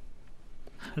game.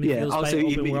 And he feels also by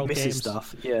he open world misses games.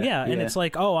 stuff. Yeah, and it's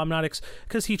like, oh, I'm not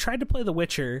because he tried to play The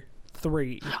Witcher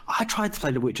 3. I tried to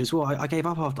play The Witcher as well. I gave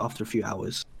up after a few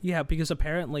hours. Yeah, because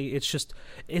apparently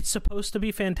it's supposed to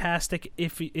be fantastic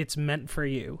if it's meant for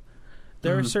you.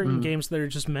 There are certain games that are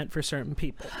just meant for certain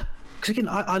people. Because again,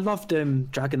 I loved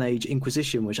Dragon Age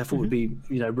Inquisition, which I thought would be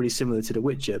really similar to The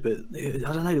Witcher, but I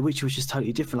don't know, The Witcher was just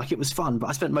totally different. Like it was fun, but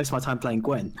I spent most of my time playing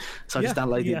Gwen, so I just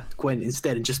downloaded Gwen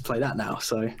instead and just play that now.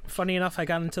 So funny enough, I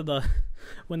got into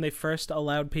when they first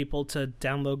allowed people to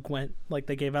download Gwent, like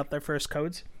they gave out their first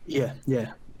codes. Yeah.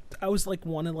 I was like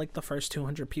one of like the first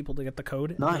 200 people to get the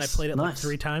code, Nice, and I played it like nice.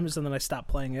 3 times, and then I stopped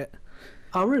playing it.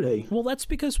 Oh really? Well, that's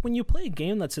because when you play a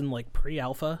game that's in like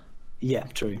pre-alpha, Yeah,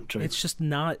 true. it's just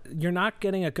you're not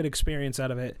getting a good experience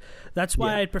out of it. That's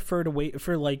why I'd prefer to wait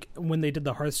for like when they did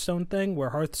the Hearthstone thing,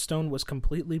 where Hearthstone was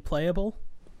completely playable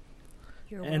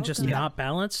and just not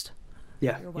balanced.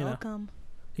 Yeah. You're welcome.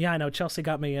 Yeah, I know. Chelsea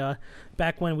got me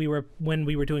back when we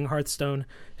were doing Hearthstone.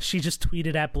 She just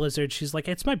tweeted at Blizzard. She's like,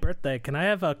 "It's my birthday. Can I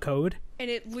have a code?" And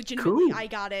it legitimately, Cool. I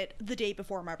got it the day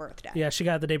before my birthday. Yeah, she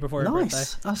got it the day before her birthday.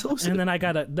 Nice. That's awesome. And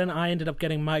then I ended up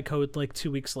getting my code like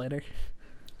 2 weeks later.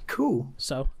 Cool.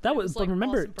 So that was. was, But like,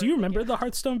 remember, awesome do you birthday remember gift. the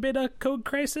Hearthstone beta code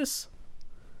crisis,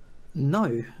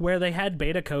 No. where they had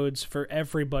beta codes for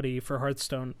everybody for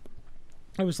Hearthstone?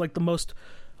 It was like the most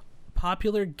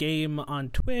popular game on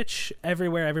Twitch.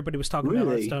 Everywhere, everybody was talking about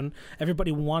Really? Hearthstone.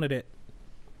 Everybody wanted it.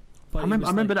 But I it remember, was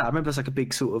I remember like- that. I remember there's like a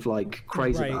big sort of like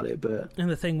craze Right. about it, but And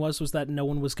the thing was that no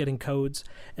one was getting codes,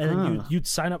 and then you'd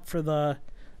sign up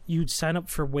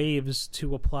for waves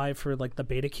to apply for like the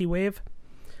beta key wave.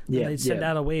 yeah, And they'd send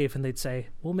yeah. out a wave, and they'd say,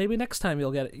 "Well, maybe next time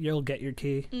you'll get your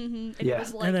key." And Yeah. it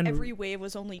was like And then- every wave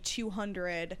was only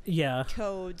 200 Yeah,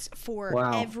 codes for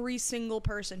Wow. every single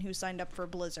person who signed up for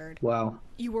Blizzard. Wow.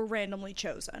 You were randomly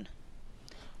chosen.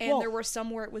 And Well- there were some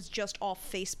where it was just off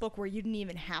Facebook where you didn't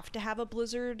even have to have a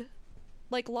Blizzard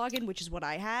like login, which is what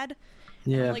I had.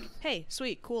 Yeah. Like, hey,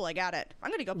 sweet, cool, I got it.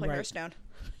 I'm gonna go play Right. Hearthstone.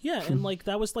 yeah, and like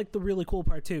that was like the really cool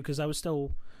part too, because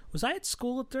was I at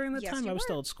school during that Yes, time? you I was were.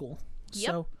 still at school. Yep.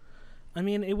 So, I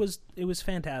mean, it was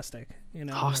fantastic.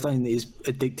 Hearthstone is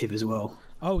addictive as well.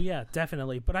 Oh yeah,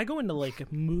 definitely. But I go into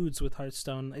like moods with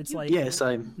Hearthstone. It's like Yeah,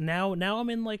 same. now I'm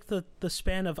in like the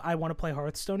span of I want to play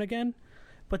Hearthstone again.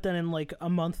 But then in like a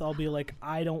month I'll be like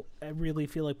I don't really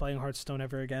feel like playing Hearthstone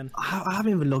ever again. I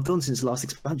haven't even logged on since the last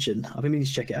expansion. I've been meaning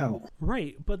to check it out.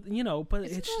 Right, but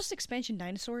Is it's the last expansion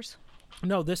dinosaurs?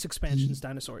 no, this expansion's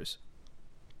dinosaurs.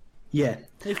 Yeah,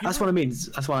 that's what I mean.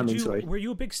 That's what I mean. Sorry. Were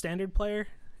you a big standard player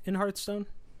in Hearthstone?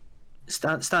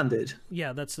 Standard.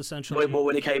 Yeah, that's essentially. Well,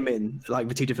 when it came in, like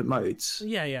the two different modes.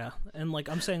 Yeah, and like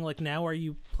I'm saying, like now, are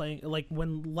you playing like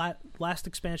when last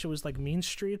expansion was like Mean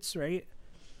Streets, right?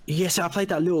 Yes, I played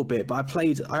that a little bit, but I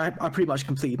pretty much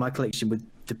completed my collection with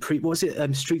the what was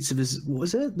it? Streets of what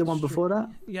was it? The one before that?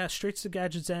 Yeah, Streets of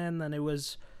Gadget's End. Then it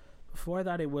was before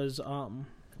that. It was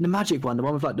the magic one, the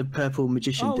one with like the purple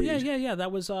magician. Oh dude. yeah.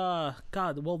 That was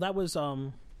God. Well, that was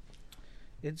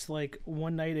it's like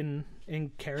One Night in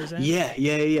Karazhan.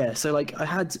 Yeah. So like I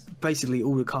had basically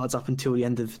all the cards up until the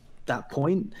end of that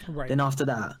point. Right. Then after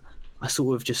that, I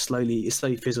sort of just slowly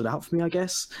fizzled out for me, I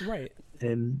guess. Right.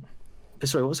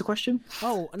 Sorry, what was the question?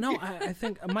 Oh no, I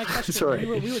think my question. Sorry.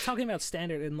 We were talking about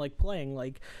standard and like playing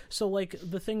like so like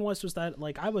the thing was that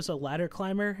like I was a ladder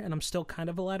climber and I'm still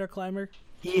kind of a ladder climber.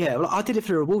 Yeah, well, I did it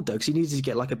for the reward though, because you needed to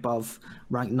get like above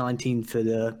rank 19 for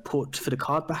the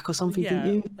card back or something, Yeah,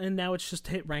 didn't you? and now it's just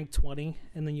hit rank 20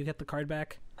 and then you get the card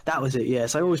back. That was it, yeah.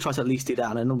 So I always try to at least do that,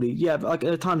 and I normally, yeah, but like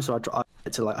at times where I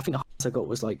get to like, I think the highest I got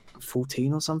was like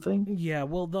 14 or something. Yeah,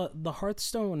 well, the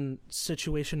Hearthstone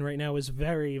situation right now is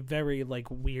very, very like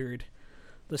weird.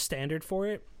 The standard for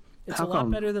it, it's How a lot come?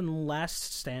 better than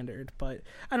last standard, but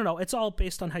I don't know. It's all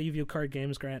based on how you view card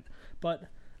games, Grant. But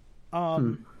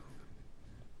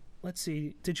let's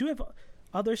see. Did you have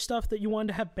other stuff that you wanted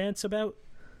to have bants about?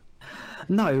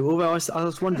 No, although I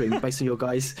was wondering, based on your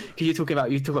guys, because you talk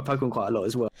about Pokemon quite a lot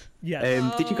as well.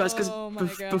 Yeah. Did you guys? Because Oh my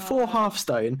God. before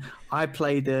Hearthstone, I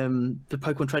played the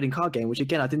Pokemon trading card game, which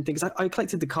again I didn't think. 'Cause I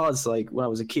collected the cards like when I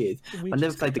was a kid. We I never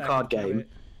just played the got card back into game. it.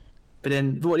 But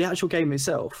then the actual game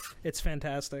itself, It's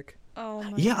fantastic. Oh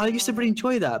my yeah, I used to God. really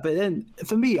enjoy that. But then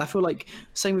for me, I feel like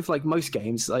same with like most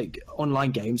games, like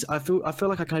online games. I feel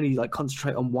like I can only like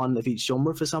concentrate on one of each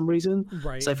genre for some reason.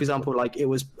 Right. So for example, like it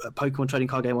was a Pokemon trading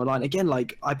card game online. Again,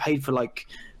 like I paid for like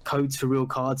codes for real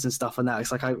cards and stuff and that.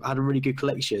 It's like I had a really good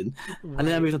collection. And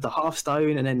then I moved on to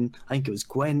Hearthstone, and then I think it was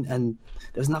Gwent, and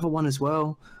there was another one as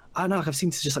well. I don't know, like I've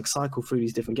seemed to just like cycle through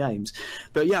these different games.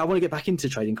 But yeah, I want to get back into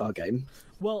trading card game.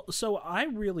 Well, so I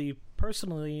really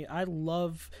personally I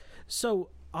love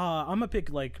I'm a big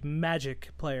like Magic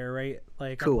player, right?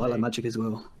 Like Cool, I play, like Magic as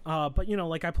well. but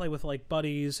like I play with like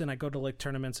buddies and I go to like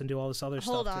tournaments and do all this other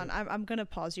stuff. Hold on, too. I'm gonna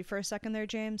pause you for a second there,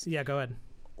 James. Yeah, go ahead.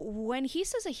 When he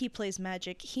says that he plays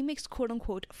Magic, he makes quote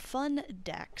unquote fun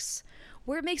decks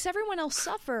where it makes everyone else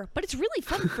suffer, but it's really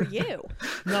fun for you.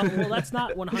 No, well that's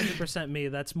not 100% me.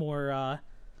 That's more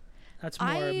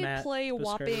I Matt play a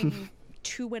describing. whopping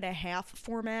 2.5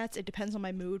 formats. It depends on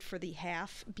my mood, for the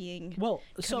half being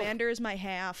Commander is my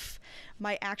half.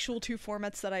 My actual 2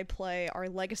 formats that I play are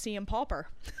Legacy and Pauper.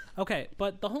 Okay,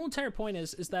 but the whole entire point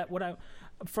is that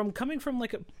coming from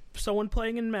like someone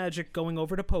playing in Magic going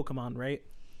over to Pokemon, right?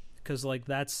 Because like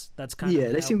that's kind Yeah,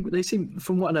 of they seem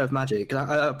from what I know of Magic. 'Cause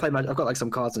I play Magic. I've got like some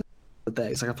cards and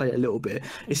decks. Like I play it a little bit.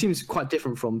 It seems quite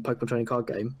different from Pokemon trading card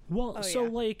game. Well, Oh, so yeah.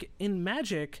 like in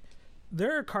Magic,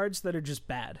 there are cards that are just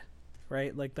bad,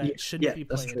 right? Like that shouldn't be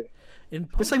that's played. true. In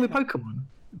The same with Pokemon.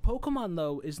 Pokemon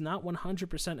though is not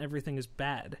 100% everything is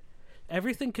bad.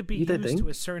 Everything could be You don't used to think?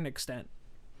 a certain extent.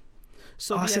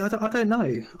 So Oh, see, I don't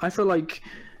know. I feel like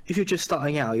if you're just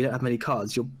starting out, you don't have many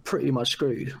cards, you're pretty much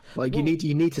screwed. Like you need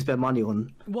to spend money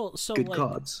on good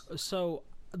cards. So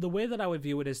the way that I would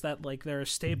view it is that like there are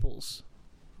staples,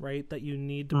 right, that you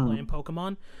need to Hmm. play in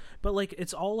Pokemon, but like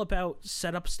it's all about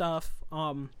setup stuff,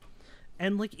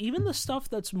 and like even the stuff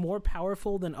that's more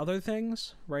powerful than other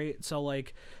things, right? So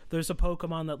like there's a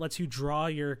Pokemon that lets you draw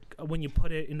when you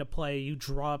put it into play, you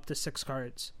draw up to 6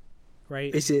 cards,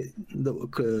 right? Is it the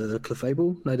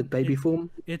Clefable? No, the baby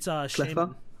form? It's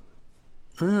Cleffa?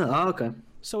 Shaman. Okay.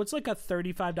 So it's like a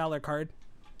 $35 card.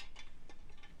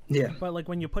 Yeah. But like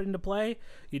when you put into play,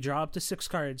 you draw up to 6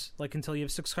 cards, like until you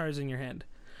have 6 cards in your hand.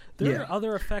 There are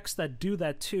other effects that do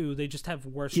that too. They just have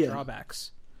worse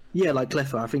drawbacks. Yeah, like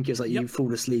Cleffa. I think it's like Yep. you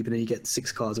fall asleep and then you get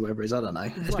 6 cards or whatever it is. I don't know.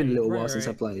 It's been a little while since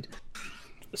I played.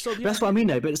 So But that's what I mean,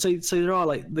 though. But so there are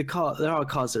like there are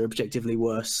cards that are objectively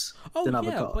worse than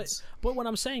other cards. But what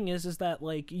I'm saying is that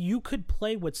like you could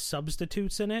play with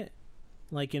substitutes in it,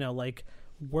 like like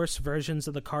worse versions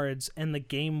of the cards, and the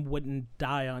game wouldn't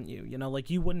die on you. Like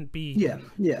you wouldn't be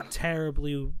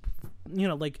terribly,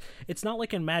 like it's not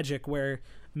like in Magic where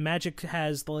Magic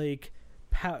has like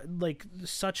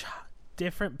such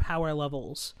different power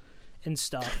levels and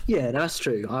stuff. Yeah, that's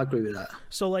true. I agree with that.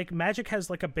 So like Magic has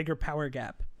like a bigger power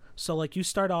gap. So like you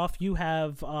start off, you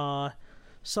have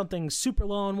something super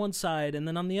low on one side, and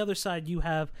then on the other side you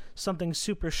have something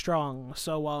super strong.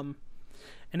 So an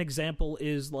example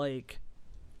is like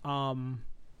Time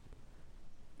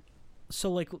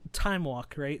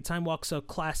Walk, right? Time Walk's a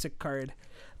classic card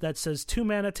that says 2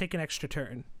 mana, take an extra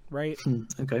turn, right?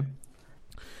 Okay.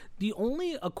 The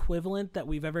only equivalent that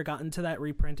we've ever gotten to that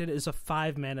reprinted is a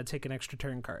 5 mana, take an extra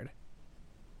turn card.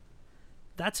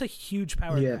 That's a huge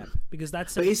power gap because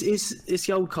that's. But is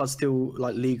the old card still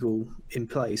like legal in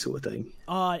play, sort of thing?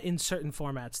 In certain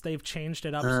formats, they've changed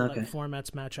it up so that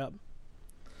formats match up.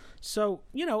 So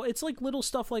it's like little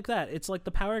stuff like that. It's like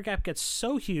the power gap gets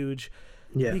so huge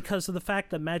because of the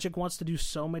fact that Magic wants to do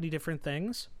so many different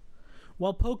things.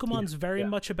 While Pokemon's very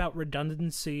much about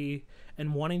redundancy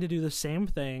and wanting to do the same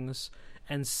things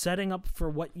and setting up for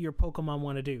what your Pokemon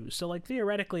want to do. So, like,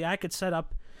 theoretically, I could set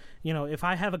up, if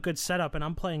I have a good setup and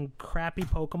I'm playing crappy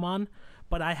Pokemon,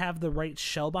 but I have the right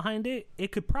shell behind it,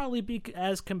 it could probably be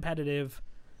as competitive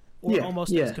or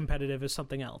almost as competitive as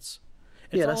something else.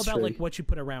 It's all about, like, what you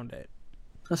put around it.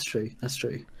 That's true. That's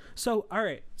true. So, all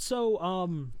right.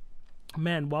 So,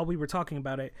 man, while we were talking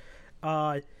about it,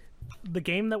 the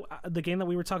game that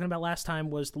we were talking about last time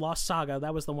was Lost Saga.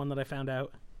 That was the one that I found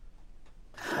out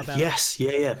about. Yes,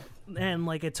 yeah. And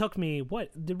like it took me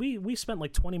we spent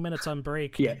like 20 minutes on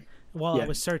break while I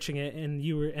was searching it, and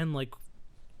you were in like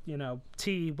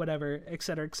tea, whatever,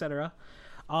 etc.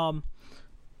 Man,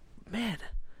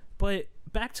 but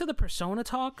back to the Persona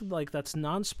talk, like that's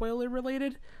non-spoiler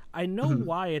related. I know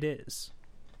why it is.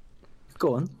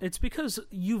 Go on. It's because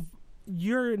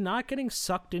you're not getting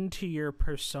sucked into your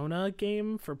Persona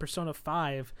game for Persona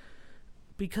 5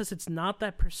 because it's not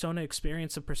that Persona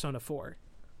experience of Persona 4.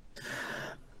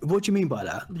 What do you mean by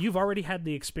that? You've already had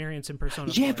the experience in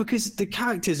Persona 4. Yeah, because the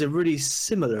characters are really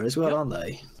similar as well, aren't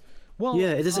they? Well,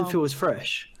 yeah, it doesn't feel as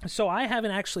fresh. So I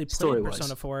haven't actually played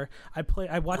Persona 4.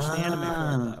 I watched the anime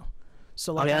for it though.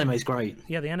 So like, the anime's great.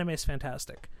 Yeah, the anime's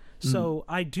fantastic. So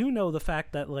I do know the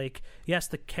fact that like yes,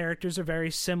 the characters are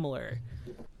very similar.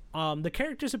 The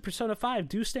characters of Persona 5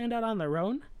 do stand out on their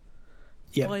own.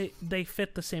 Yeah. But they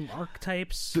fit the same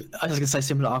archetypes. I was going to say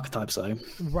similar archetypes, though.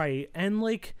 Right. And,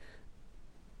 like,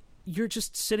 you're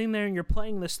just sitting there and you're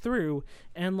playing this through,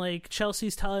 and, like,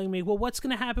 Chelsea's telling me, well, what's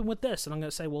going to happen with this? And I'm going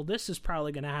to say, well, this is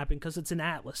probably going to happen because it's an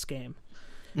Atlas game.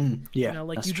 Yeah,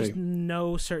 like, that's you true. just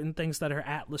know certain things that are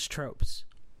Atlas tropes.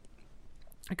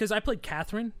 Because I played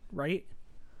Catherine, right?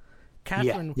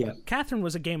 Catherine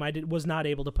was a game I was not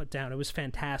able to put down. It was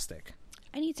fantastic.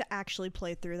 I need to actually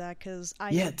play through that because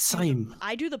same.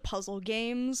 I do the puzzle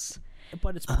games,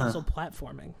 but it's puzzle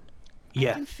platforming.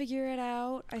 Yeah, I can figure it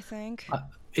out. I think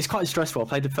it's quite stressful. I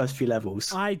played the first few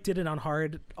levels. I did it on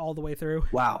hard all the way through.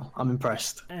 Wow, I'm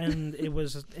impressed. And it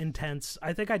was intense.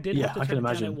 I think I did have to turn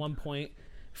it down at one point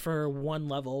for one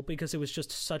level because it was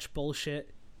just such bullshit.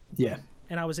 Yeah.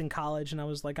 And I was in college, and I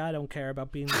was like, I don't care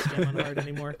about beating this game on hard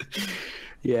anymore.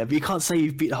 Yeah, but you can't say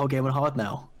you've beat the whole game on hard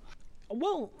now.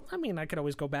 Well, I mean, I could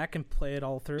always go back and play it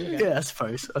all through again. Yeah, I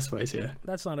suppose, yeah.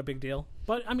 That's not a big deal.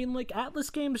 But, I mean, like, Atlas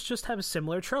games just have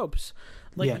similar tropes.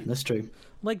 Like, yeah, that's true.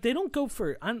 Like, they don't go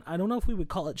for... I don't know if we would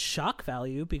call it shock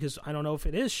value, because I don't know if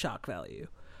it is shock value.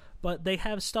 But they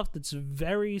have stuff that's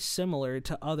very similar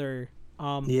to other...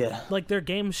 like their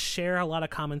games share a lot of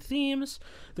common themes.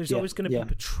 There's always going to be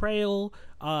betrayal.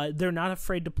 They're not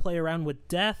afraid to play around with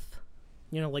death,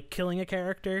 like killing a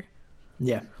character.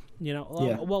 Yeah.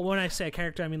 Well, when I say a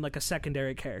character, I mean like a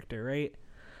secondary character, right?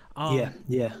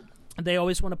 Yeah. They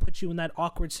always want to put you in that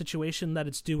awkward situation that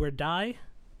it's do or die.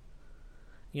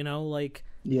 Like...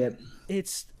 Yeah.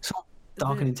 It's...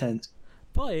 dark and intense.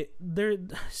 But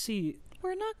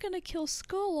we're not going to kill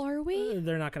Skull, are we?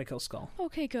 They're not going to kill Skull.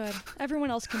 Okay, good. Everyone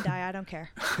else can die. I don't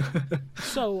care.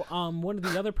 So, one of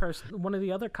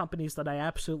the other companies that I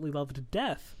absolutely love to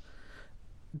death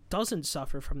doesn't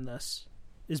suffer from this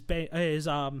is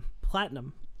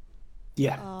Platinum.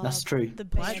 Yeah, that's true. The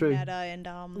Bayonetta and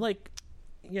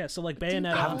so like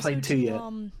Bayonetta. I haven't played 2 yet.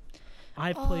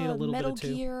 I played a little Metal bit of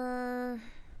 2. Gear.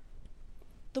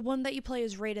 The one that you play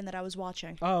is Raiden that I was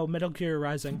watching. Oh, Metal Gear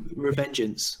Rising.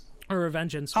 Revengeance. Or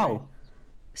Revengeance. Oh. Right.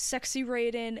 Sexy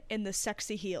Raiden in the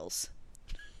sexy heels.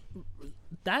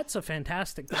 That's a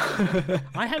fantastic game.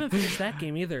 I haven't finished that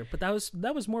game either, but that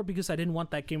was more because I didn't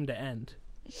want that game to end.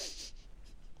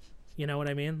 You know what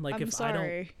I mean? Like, I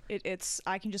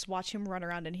can just watch him run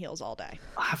around in heels all day.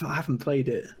 I haven't played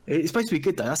it. It's supposed to be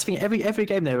good though. That's the thing. Every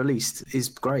game they released is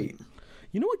great.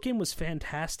 You know what game was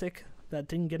fantastic that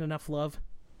didn't get enough love?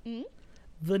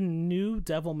 the new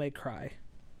Devil May Cry.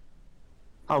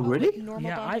 Oh, really? Normal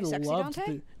Yeah, Dante, I sexy loved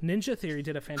Dante? Ninja Theory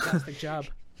did a fantastic job.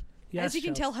 Yes, As you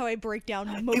can Chelsea. tell how I break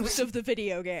down most of the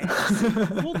video games.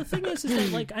 Well, the thing is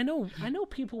that like I know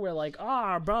people were like,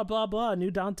 blah blah blah, new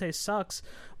Dante sucks.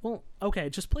 Well, okay,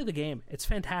 just play the game. It's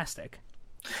fantastic.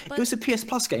 It was a PS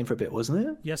Plus game for a bit, wasn't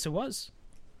it? Yes, it was.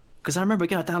 Because I remember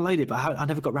again, I downloaded it, but I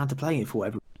never got around to playing it for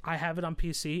whatever. I have it on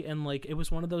PC, and like it was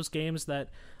one of those games that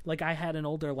like I had an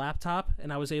older laptop,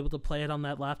 and I was able to play it on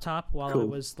that laptop while I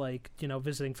was like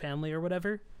visiting family or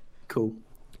whatever. Cool.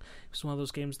 It was one of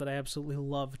those games that I absolutely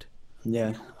loved.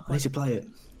 Yeah, I need to play it.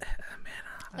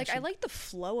 Man, I like the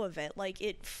flow of it. Like,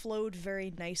 it flowed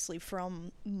very nicely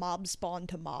from mob spawn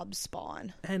to mob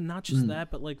spawn. And not just that,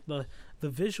 but like the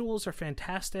visuals are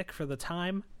fantastic for the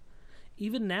time.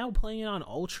 Even now, playing it on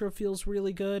Ultra feels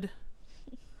really good.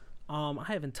 I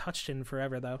haven't touched it in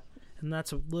forever though, and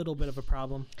that's a little bit of a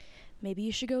problem. Maybe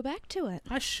you should go back to it.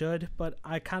 I should, but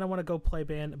I kind of want to go buy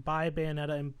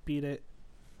Bayonetta and beat it.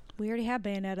 We already have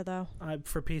Bayonetta though.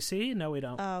 For PC? No, we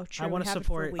don't. Oh, true. I want to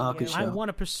support. I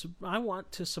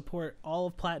want to support all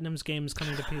of Platinum's games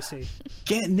coming to PC.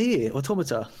 Get near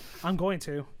Automata. I'm going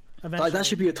to. Eventually. Like, that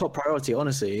should be a top priority.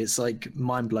 Honestly, it's like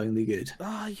mind-blowingly good.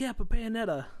 Yeah, but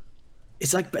Bayonetta.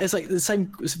 It's like the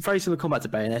same. It's very similar combat to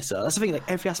Bayonetta. That's the thing.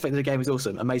 Like, every aspect of the game is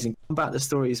awesome. Amazing combat. The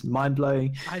story is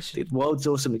mind-blowing. The world's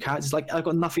awesome. The characters. Like, I've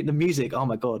got nothing. The music. Oh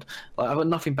my god. Like, I've got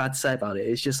nothing bad to say about it.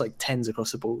 It's just like tens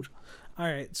across the board. All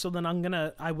right, so then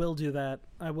I will do that.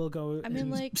 I will go. I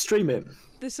mean, like, stream it.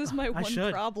 This is my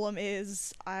one problem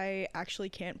is I actually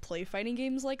can't play fighting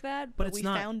games like that. But we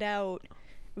found out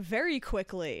very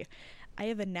quickly I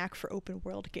have a knack for open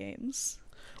world games.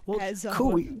 Well,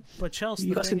 cool. But Chelsea,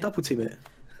 you guys can double team it.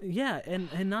 Yeah,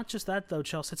 and not just that though,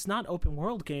 Chelsea. It's not open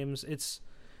world games. It's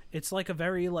like a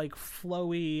very like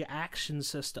flowy action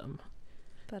system.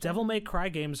 Devil May Cry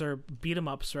games are beat 'em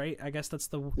ups, right? I guess that's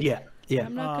the yeah.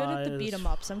 I'm not good at the beat 'em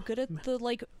ups. I'm good at the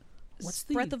like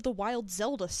Breath of the Wild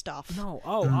Zelda stuff.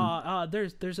 No,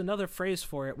 there's another phrase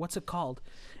for it. What's it called?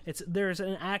 There's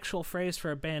an actual phrase for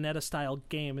a Bayonetta style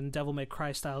game and Devil May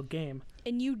Cry style game.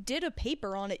 And you did a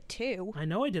paper on it too. I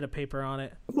know I did a paper on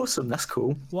it. Awesome, that's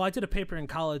cool. Well, I did a paper in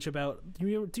college about. Do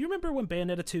you remember when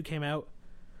Bayonetta 2 came out?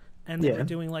 And they were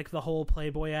doing like the whole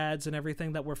Playboy ads and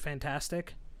everything that were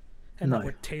fantastic. And that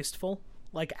were tasteful,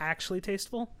 like actually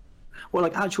tasteful. Well,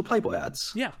 like actual Playboy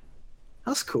ads. Yeah,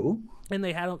 that's cool. And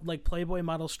they had like Playboy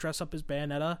models dress up as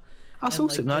Bayonetta. That's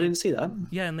awesome. No, I didn't see that.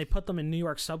 Yeah, and they put them in New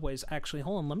York subways. Actually,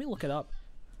 hold on, let me look it up.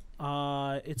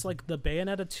 It's like the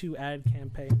Bayonetta 2 ad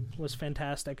campaign was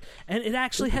fantastic, and it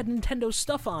actually had Nintendo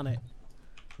stuff on it.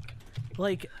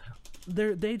 Like,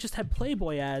 they just had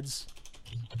Playboy ads.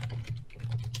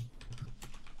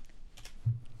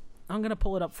 I'm gonna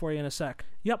pull it up for you in a sec.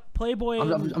 Yep, Playboy.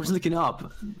 I'm just looking it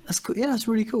up. That's cool. Yeah, that's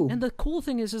really cool. And the cool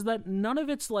thing is that none of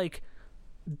it's like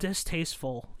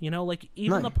distasteful. Like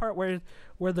even the part where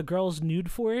the girl's nude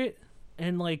for it,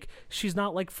 and like she's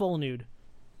not like full nude.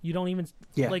 You don't even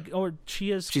like, or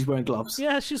she is. She's wearing gloves.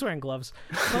 Yeah, she's wearing gloves.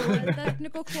 But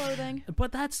technical clothing.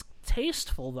 But that's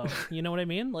tasteful, though. You know what I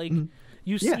mean? Like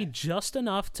you see just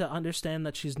enough to understand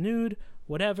that she's nude.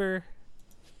 Whatever.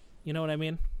 You know what I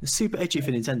mean? It's super edgy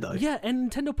for Nintendo. Yeah, and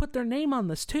Nintendo put their name on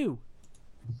this too.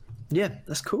 Yeah,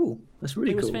 that's cool. That's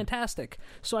really cool. It was fantastic.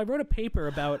 So I wrote a paper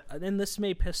about, and this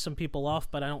may piss some people off,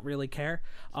 but I don't really care.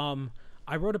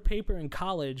 I wrote a paper in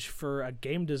college for a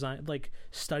game design, like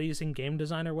studies in game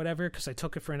design or whatever, because I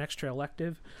took it for an extra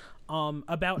elective,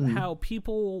 about how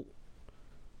people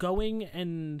going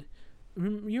and...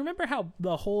 You remember how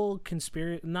the whole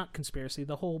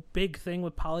the whole big thing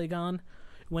with Polygon...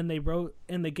 when they wrote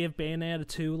and they give Bayonetta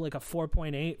 2 like a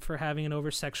 4.8 for having an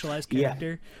over-sexualized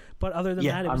character. But other than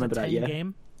that, it was a 10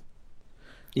 game.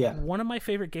 Yeah. One of my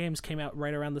favorite games came out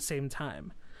right around the same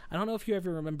time. I don't know if you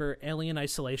ever remember Alien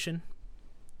Isolation.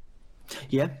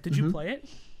 Yeah. Did you play it?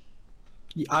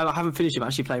 I haven't finished it. I'm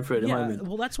actually playing through it at the moment.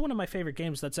 Well, that's one of my favorite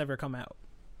games that's ever come out.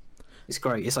 It's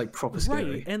great. It's like proper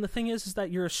scary. Right. And the thing is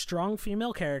that you're a strong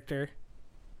female character.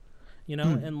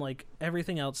 And like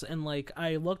everything else. And like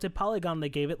I looked at Polygon, they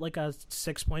gave it like a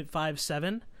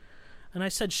 6.57, and I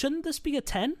said, shouldn't this be a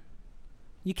 10?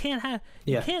 You can't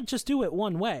just do it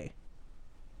one way.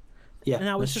 Yeah, and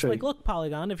I was just like, look,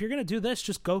 Polygon, if you're gonna do this,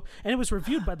 just go. And it was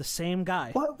reviewed by the same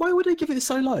guy. Why would they give it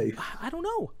so low? I don't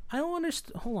know. I don't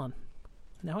understand. Hold on.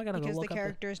 Now I gotta go look up. Because the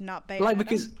character's not Bayonetta. Like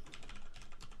because.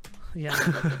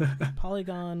 Yeah.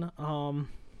 Polygon.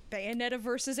 Bayonetta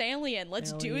versus Alien.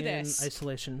 Let's do this.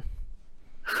 Isolation.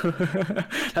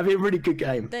 That'd be a really good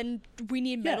game. Then we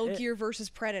need Metal Gear versus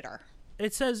Predator.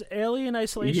 It says Alien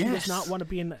Isolation does not want to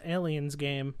be an Aliens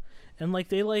game, and like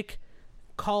they like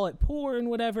call it poor and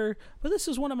whatever, but this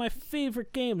is one of my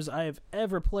favorite games I have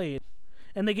ever played,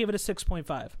 and they gave it a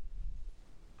 6.5.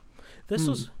 This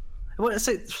was. What?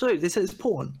 So they said it's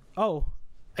porn. Oh,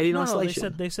 Alien no,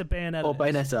 Isolation. they said Bayonetta. Or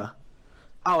Bayonetta.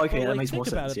 Oh, okay, that makes more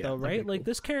sense. Think about it though, right? Okay, like cool.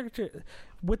 this character,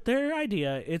 with their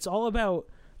idea, it's all about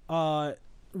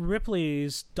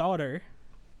Ripley's daughter,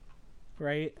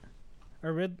 right?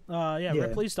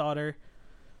 Ripley's daughter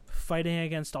fighting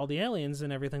against all the aliens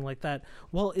and everything like that.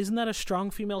 Well, isn't that a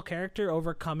strong female character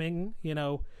overcoming,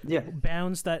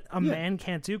 bounds that a man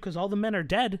can't do because all the men are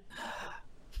dead?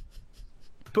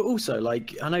 But also,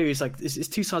 like, I know it's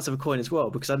two sides of a coin as well,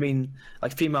 because I mean,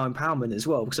 like, female empowerment as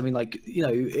well, because I mean, like,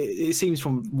 it seems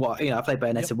from what, I played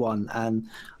Bayonetta 1 and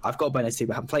I've got Bayonetta 2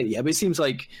 but I haven't played it yet, but it seems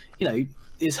like,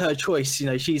 it's her choice,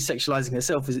 she's sexualizing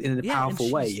herself in a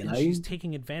powerful way, and she's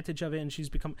taking advantage of it, and she's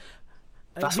become...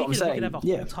 That's what I'm saying. We could have a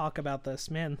whole talk about this,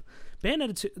 man.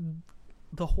 Bayonetta 2,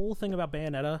 the whole thing about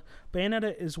Bayonetta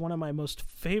is one of my most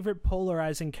favorite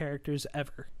polarizing characters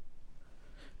ever.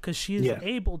 Because she is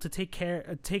able to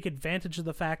take advantage of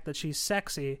the fact that she's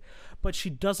sexy, but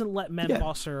she doesn't let men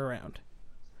boss her around.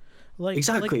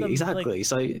 Exactly.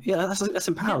 So that's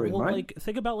empowering, right? Like,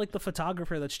 think about like the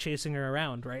photographer that's chasing her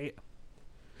around, right?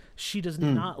 She does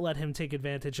not let him take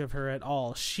advantage of her at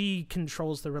all. She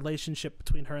controls the relationship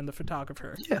between her and the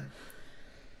photographer. Yeah.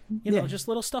 Just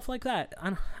little stuff like that.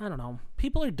 I don't know.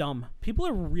 People are dumb. People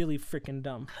are really freaking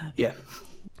dumb. Yeah.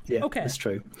 Okay, that's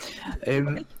true.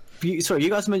 Sorry, you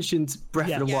guys mentioned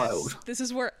Breath of the Wild. This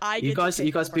is where I you guys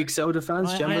big Zelda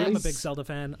fans generally? I am a big Zelda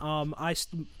fan.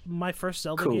 My first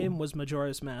Zelda game was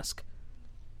Majora's Mask.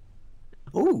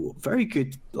 Oh, very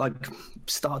good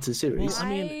start to the series. Well, I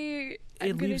mean,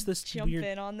 it leaves this jump weird...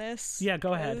 in on this. Yeah,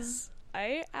 go ahead.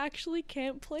 I actually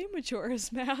can't play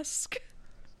Majora's Mask.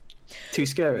 Too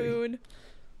scary.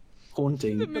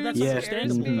 Haunting. But that's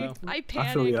understandable, though. I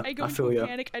panic. I go into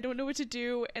panic. I don't know what to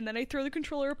do, and then I throw the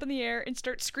controller up in the air and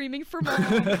start screaming for mom,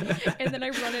 and then I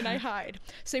run and I hide.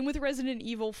 Same with Resident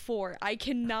Evil 4. I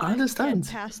cannot get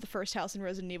past the first house in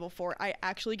Resident Evil 4. I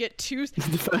actually get too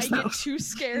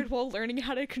scared while learning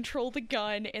how to control the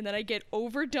gun, and then I get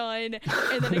overdone,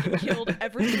 and then I get killed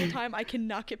every single time. I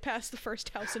cannot get past the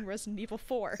first house in Resident Evil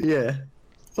 4. Yeah.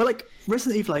 Well,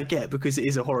 Resident Evil I get because it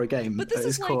is a horror game. But this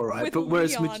is core, right?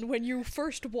 With Leon, when you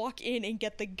first walk in and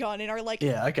get the gun and are like...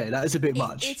 Yeah, okay, that is a bit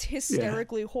much. It's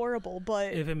hysterically horrible,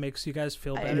 but... If it makes you guys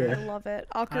feel better... I love it.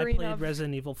 I played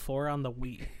Resident Evil 4 on the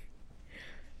Wii.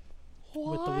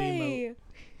 Why? With the Wiimote.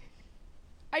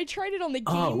 I tried it on the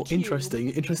GameCube. Oh,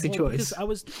 interesting choice.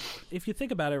 Because if you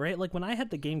think about it, right? Like, when I had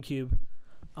the GameCube,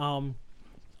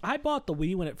 I bought the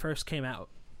Wii when it first came out.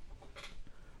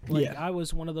 I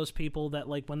was one of those people that,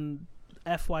 when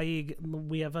FYE,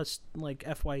 we have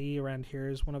FYE around here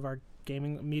is one of our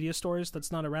gaming media stores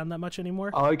that's not around that much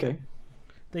anymore. Oh, okay.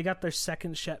 They got their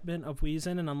second shipment of Wii's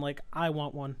in, and I'm like, I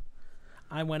want one.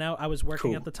 I went out, I was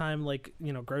working at the time,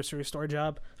 grocery store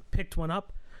job, picked one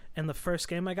up, and the first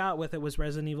game I got with it was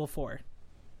Resident Evil 4.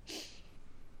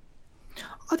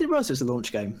 I didn't realize it was a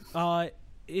launch game.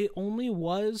 It only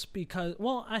was because,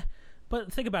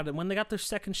 but think about it. When they got their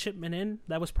second shipment in,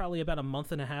 that was probably about a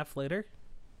month and a half later.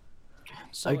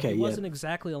 So it wasn't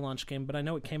exactly a launch game, but I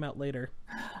know it came out later.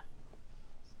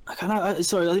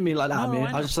 Sorry, I didn't mean like that. No,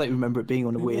 I just remember it being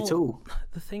on the Wii at all.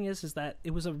 The thing is that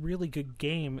it was a really good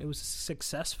game. It was a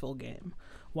successful game.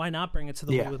 Why not bring it to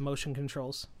the Wii with motion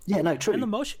controls? Yeah, no, true. And the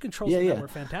motion controls were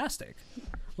fantastic.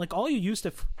 All you used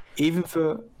it even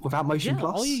without motion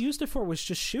plus. All you used it for was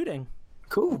just shooting.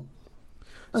 Cool.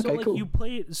 Okay, so you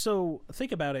play. So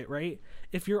think about it, right?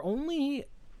 If you're only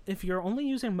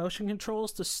using motion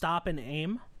controls to stop and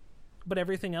aim, but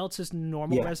everything else is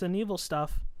normal Resident Evil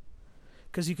stuff,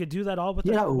 because you could do that all with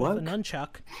the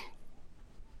nunchuck,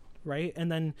 right?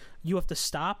 And then you have to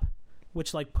stop,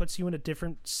 which puts you in a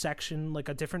different section,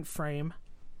 a different frame,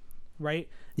 right?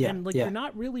 Yeah. And you're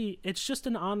not really. It's just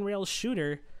an on-rail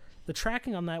shooter. The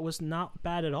tracking on that was not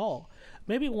bad at all.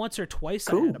 Maybe once or twice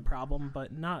I had a problem,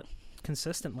 but not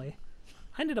consistently.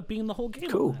 I ended up being the whole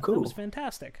game. Cool. That was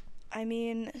fantastic. I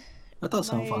mean, that does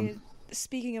sound fun.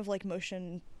 Speaking of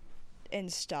motion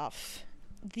and stuff,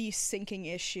 the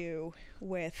syncing issue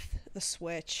with the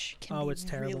Switch can be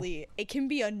terrible. It can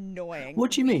be annoying.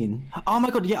 What do you mean? Oh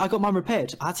my god, yeah, I got mine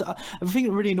repaired. The thing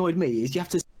that really annoyed me is you have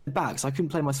to stand back, so I couldn't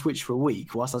play my Switch for a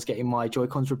week whilst I was getting my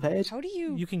Joy-Cons repaired. How do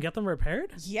you... You can get them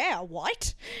repaired? Yeah,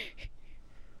 what?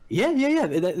 Yeah.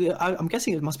 I'm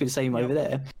guessing it must be the same over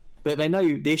there. But they know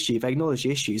the issue, they acknowledge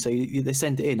the issue, so they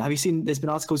send it in. Have you seen, there's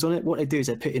been articles on it? What they do is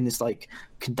they put in this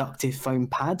conductive foam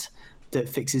pad that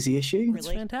fixes the issue. It's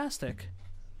fantastic.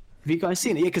 Have you guys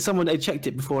seen it? Yeah, because someone had checked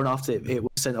it before and after it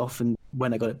was sent off and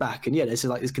when I got it back. And yeah, there's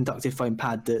like this conductive foam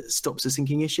pad that stops the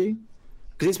syncing issue.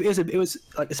 Because it was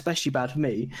like especially bad for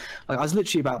me. Like I'm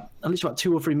literally about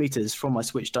 2 or 3 meters from my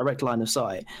Switch, direct line of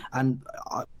sight, and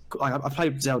I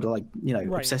played Zelda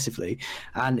obsessively,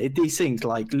 and it desynced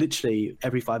like literally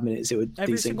every 5 minutes. It would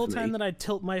every desync single for time me. that I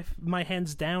tilt my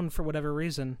hands down for whatever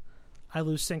reason, I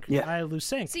lose sync. Yeah. I lose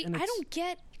sync. See, I don't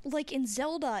get, like in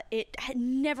Zelda, it had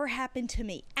never happened to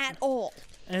me at all.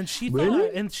 And she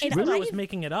really? thought I was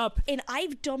making it up. And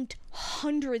I've dumped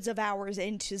hundreds of hours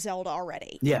into Zelda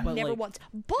already. Yeah. But never once.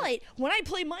 But when I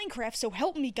play Minecraft, so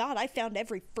help me God, I found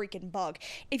every freaking bug.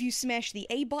 If you smash the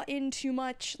A button too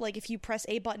much, like if you press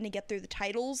A button to get through the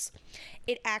titles,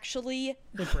 it actually...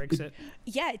 It breaks it.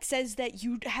 Yeah, it says that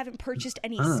you haven't purchased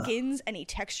any skins, any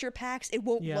texture packs. It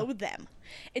won't load them.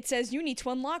 It says you need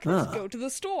to unlock this. Go to the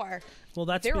store. Well,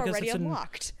 that's They're because already it's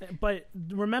unlocked. But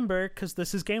remember, because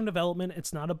this is game development,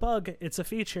 it's not a bug, it's a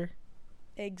feature.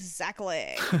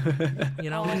 Exactly. The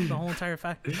whole entire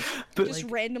fact. But just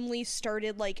randomly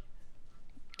started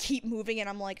keep moving, and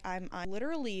I'm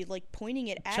literally pointing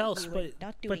it at Chelsea, you and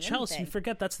not doing anything. Chelsea, you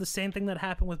forget that's the same thing that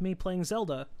happened with me playing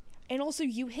Zelda. And also,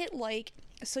 you hit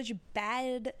such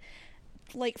bad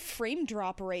frame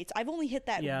drop rates. I've only hit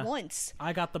that once.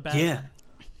 I got the bad. Yeah.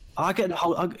 I get the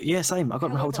whole. Same. I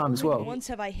got the whole time as well. Once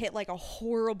have I hit a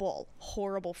horrible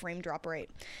frame drop rate.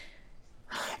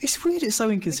 It's weird. It's so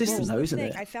inconsistent, though, isn't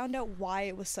it? I found out why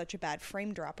it was such a bad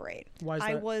frame drop rate. Why is that?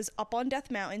 I was up on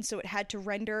Death Mountain, so it had to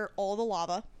render all the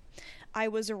lava. I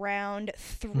was around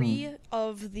 3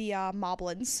 of the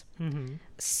moblins. Mm-hmm.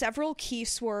 Several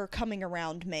keys were coming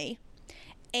around me,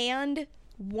 and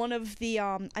one of the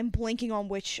I'm blanking on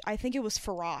which. I think it was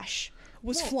Farash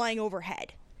was flying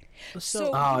overhead. So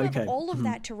you have all of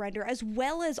that to render, as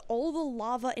well as all the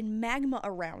lava and magma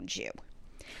around you.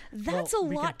 That's a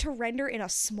lot to render in a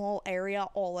small area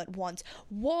all at once,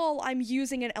 while I'm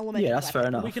using an elemental Yeah, that's weapon. fair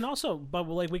enough.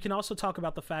 We can also talk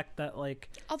about the fact that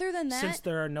other than that, since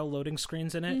there are no loading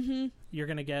screens in it, you're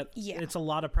gonna get it's a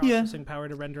lot of Yeah. processing power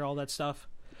to render all that stuff.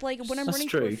 when I'm That's running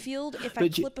true. through a field, if I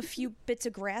clip a few bits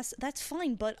of grass, that's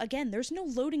fine. But again, there's no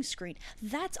loading screen.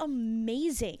 That's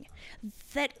amazing.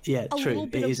 That a little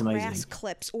bit of grass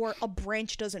clips or a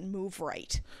branch doesn't move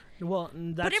right. Well,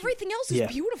 but everything else is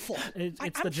beautiful.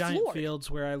 It's the giant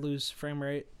fields where I lose frame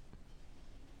rate.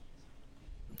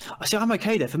 See, I'm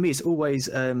okay there. For me, it's always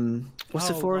what's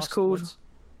the forest called? Woods?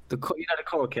 The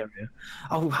Korok area.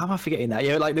 Oh, how am I forgetting that?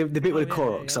 Yeah, the bit with the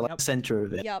Koroks, so the center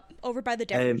of it. Yep, over by the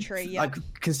death tree. Yeah,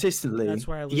 consistently. That's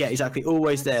where I lose. Yeah, exactly.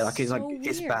 Always there. That's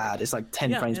It's bad. It's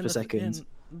 10 frames per second. And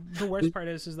the worst part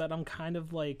is that I'm kind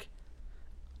of I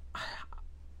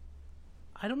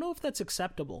don't know if that's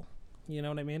acceptable. You know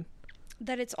what I mean?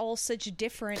 That it's all such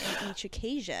different in each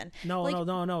occasion.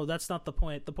 No. That's not the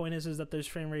point. The point is that there's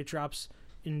frame rate drops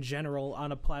in general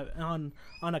on a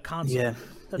console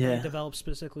that they develop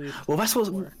specifically. Well, that's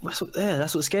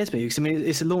what scares me, because I mean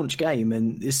it's a launch game,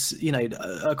 and it's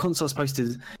a console's supposed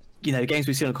to, the games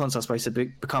we see on a console are supposed to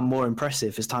become more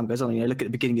impressive as time goes on. Look at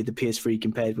the beginning of the PS3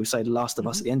 compared with, say, The Last of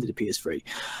Us at the end of the PS3.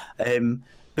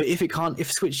 But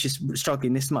if Switch is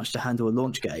struggling this much to handle a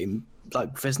launch game,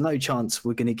 there's no chance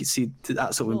we're going to see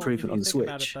that sort of improvement on the Switch.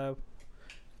 About it, though,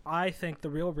 I think the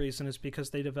real reason is because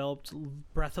they developed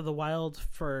Breath of the Wild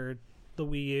for the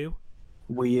Wii U.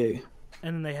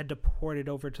 And then they had to port it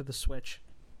over to the Switch.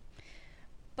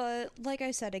 But like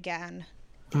I said again,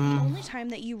 the only time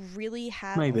that you really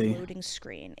have a loading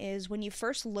screen is when you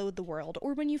first load the world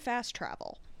or when you fast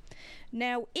travel.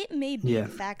 Now, it may be the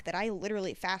fact that I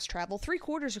literally fast travel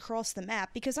 3/4 across the map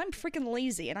because I'm freaking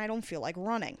lazy and I don't feel like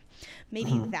running.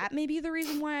 Maybe that may be the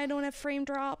reason why I don't have frame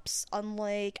drops,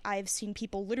 unlike I've seen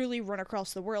people literally run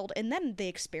across the world and then they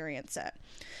experience it.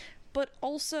 But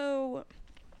also,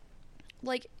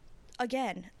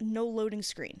 again, no loading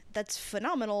screen. That's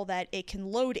phenomenal that it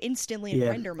can load instantly and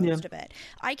render most of it.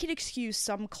 I can excuse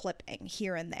some clipping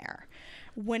here and there.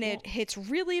 When it hits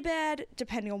really bad,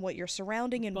 depending on what you're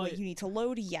surrounding and what you need to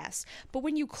load, yes. But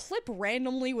when you clip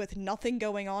randomly with nothing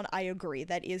going on, I agree.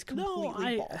 That is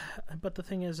completely bull. But the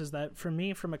thing is that for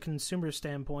me, from a consumer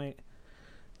standpoint,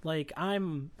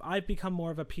 I've become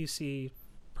more of a PC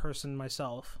person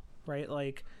myself, right?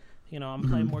 I'm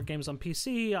playing more games on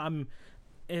PC.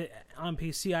 On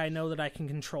PC, I know that I can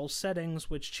control settings,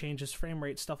 which changes frame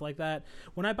rate, stuff like that.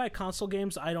 When I buy console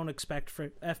games, I don't expect for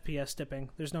FPS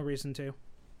dipping. There's no reason to.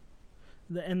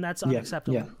 And that's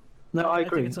unacceptable. Yeah. No, I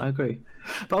agree. I agree.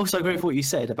 But also, I agree with what you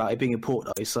said about it being a port,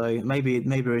 though. So maybe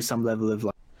there is some level of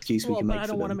excuse we can make. But I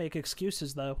don't want to make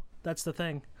excuses, though. That's the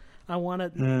thing. I want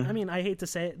to. I mean, I hate to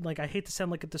say it. I hate to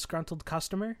sound like a disgruntled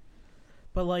customer,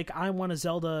 But like, I want a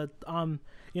Zelda.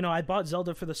 I bought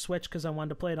Zelda for the Switch because I wanted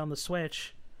to play it on the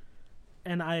Switch,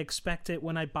 and I expect it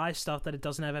when I buy stuff that it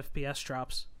doesn't have FPS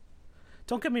drops.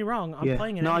 Don't get me wrong, I'm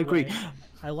playing it. No, anyway. I agree.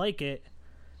 I like it,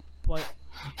 but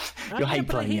I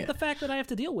hate the fact that I have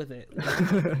to deal with it.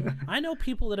 I know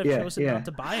people that have chosen not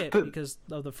to buy it because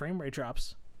of the frame rate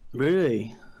drops.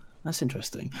 Really? That's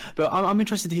interesting. But I'm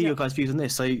interested to hear your guys' views on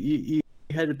this. So you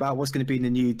heard about what's going to be in the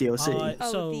new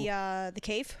DLC? The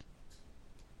cave.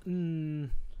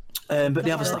 But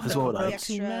the other stuff as well, like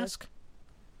vaccine mask.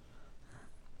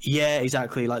 Yeah,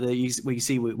 exactly. Like where you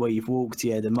see where you've walked.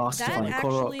 Yeah, the master finding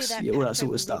Koroks, all that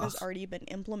sort of stuff. Has already been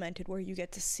implemented, where you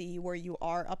get to see where you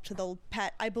are up to the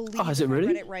pet. I believe. Oh, is it really? I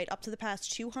read it right. Up to the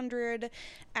past 200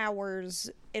 hours,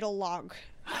 it'll log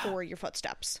for your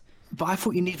footsteps. But I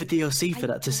thought you need the DLC for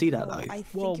that to see that, though.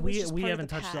 Well, we haven't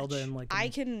touched Zelda in like. I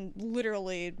can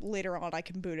literally later on. I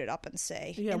can boot it up and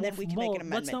say, and then we can make an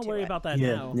amendment. Let's not worry about that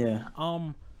now. Yeah.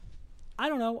 I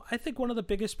don't know. I think one of the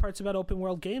biggest parts about open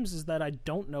world games is that I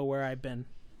don't know where I've been.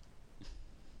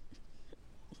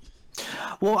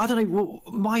 Well, I don't know. Well,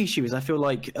 my issue is I feel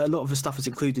like a lot of the stuff that's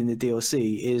included in the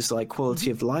DLC is like quality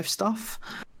of life stuff.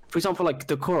 For example, like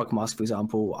the Korok mask, for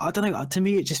example. I don't know. To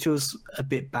me, it just feels a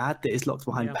bit bad that it's locked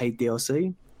behind paid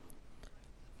DLC.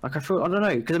 Like I don't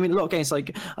know, because I mean, a lot of games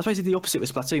like I suppose it's the opposite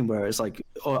with Splatoon, where it's like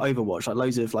or Overwatch, like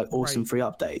loads of like awesome free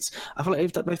updates. I feel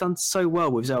like they've done so well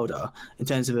with Zelda in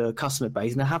terms of a customer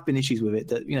base, and there have been issues with it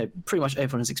that pretty much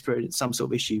everyone has experienced some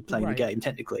sort of issue playing the game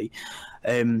technically.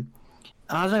 I don't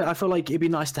know. I feel like it'd be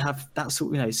nice to have that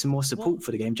sort, some more support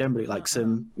for the game generally, like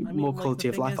more quality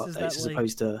of life updates as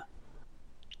opposed to.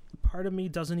 Part of me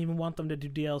doesn't even want them to do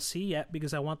DLC yet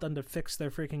because I want them to fix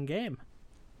their freaking game.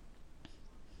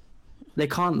 They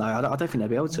can't though. I don't think they'll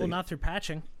be able to. Well, not through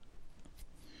patching.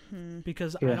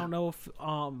 Because I don't know if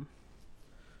I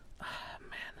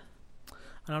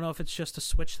don't know if it's just a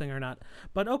Switch thing or not.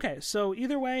 But okay, so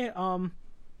either way,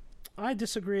 I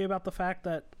disagree about the fact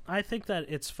that I think that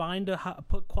it's fine to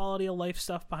put quality of life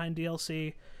stuff behind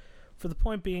DLC. For the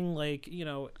point being, like,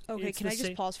 Okay, can I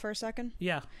just pause for a second?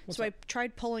 Yeah. So I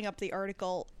tried pulling up the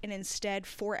article, and instead,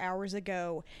 4 hours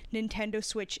ago, Nintendo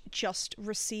Switch just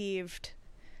received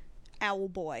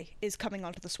Owlboy is coming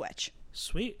onto the Switch.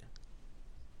 Sweet.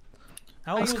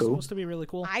 Owlboy's supposed to be really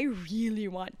cool. I really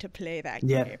want to play that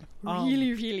game.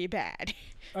 Really, really bad.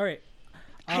 All right.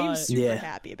 I'm super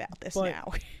happy about this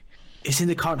now. It's in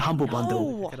the current Humble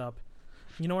Bundle. Pick it up.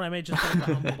 You know what? I may just put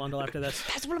the Humble Bundle after this.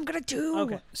 That's what I'm going to do.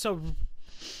 Okay. So we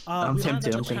don't have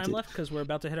that much time left because we're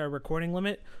about to hit our recording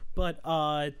limit. But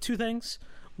two things.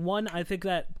 One, I think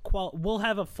that we'll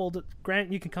have a full...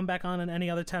 Grant, you can come back on any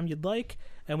other time you'd like,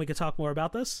 and we can talk more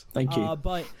about this. Thank you.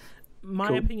 But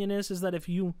my opinion is that if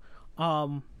you...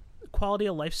 quality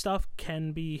of life stuff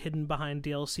can be hidden behind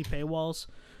DLC paywalls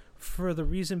for the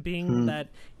reason being that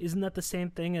isn't that the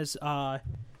same thing as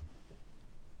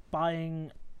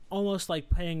buying... almost like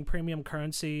paying premium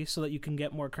currency so that you can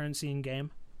get more currency in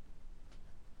game?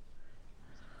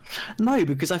 No,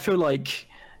 because I feel like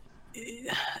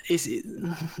I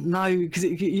feel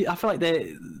like they're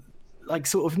like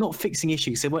sort of not fixing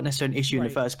issues. They weren't necessarily an issue in the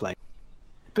first place.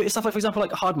 But it's stuff like, for example,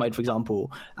 like hard mode, for example,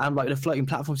 and like the floating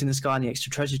platforms in the sky and the extra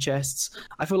treasure chests.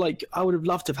 I feel like I would have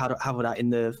loved to have had that in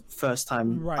the first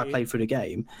time I played through the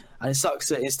game, and it sucks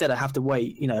that instead I have to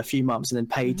wait, a few months and then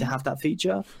pay to have that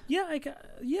feature. Yeah, Do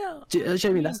you know what I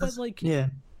mean? That's like,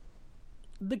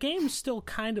 the game's still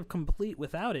kind of complete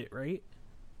without it, right?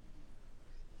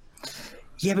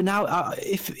 Yeah, but now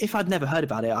if I'd never heard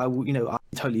about it, I'm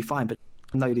totally fine. But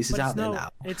I know this is out there now.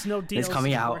 It's no DLC. It's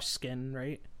coming out. Horse skin,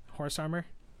 right? Horse armor.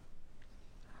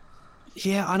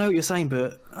 Yeah, I know what you're saying,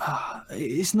 but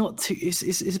it's not too.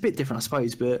 It's a bit different, I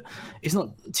suppose, but it's not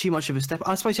too much of a step.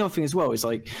 I suppose the other thing as well is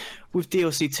like with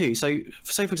DLC too. So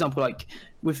for example, like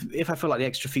if I feel like the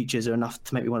extra features are enough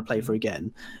to make me want to play for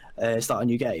again, start a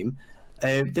new game.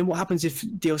 Then what happens if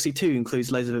DLC 2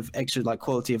 includes loads of extra like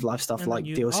quality of life stuff like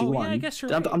DLC 1? Yeah, I guess you're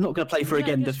right. I'm not going to play for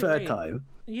again the third time.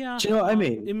 Yeah. Do you know what I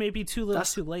mean? It may be too little,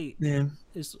 too late. Yeah.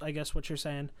 Is I guess what you're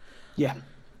saying. Yeah.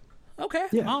 Okay.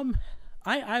 Yeah.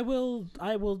 I will.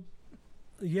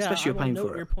 Yeah. Especially I will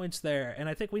note your points there, and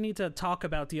I think we need to talk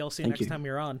about DLC next time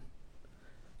you're on.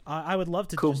 I would love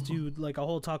to just do like a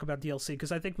whole talk about DLC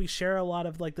because I think we share a lot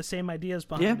of like the same ideas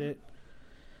behind it.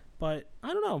 But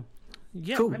I don't know.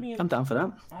 Yeah, cool. I mean, I'm down for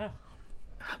that.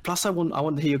 Plus, I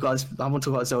want to hear you guys. I want to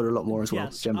talk about Zelda a lot more as well.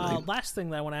 Generally, last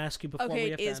thing that I want to ask you before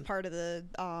we it is part of the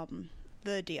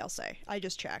DLC. I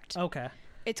just checked. Okay.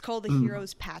 It's called the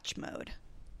Heroes Patch Mode.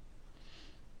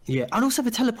 Yeah, and also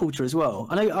the teleporter as well.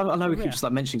 I know we keep just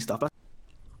like mentioning stuff, but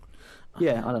I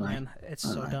don't know. Man, it's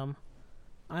so dumb.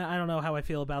 I don't know how I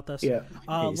feel about this. Yeah.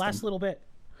 Last little bit.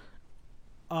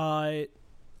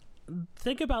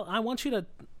 Think about. I want you to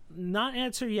not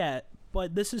answer yet,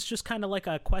 but this is just kind of like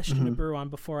a question to brew on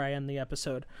before I end the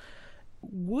episode.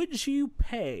 Would you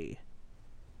pay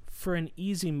for an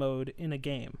easy mode in a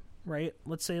game? Right.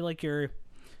 Let's say like your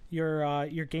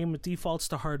game defaults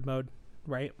to hard mode,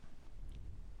 right?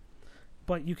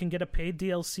 But you can get a paid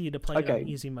DLC to play it on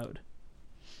easy mode.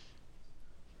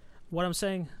 What I'm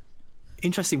saying.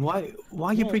 Interesting. Why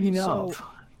are you bringing it up?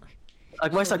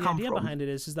 Like, where's that come from? The idea behind it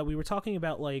is that we were talking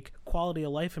about like quality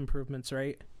of life improvements,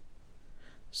 right?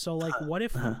 So like, what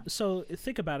if? So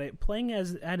think about it. Playing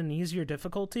at an easier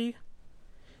difficulty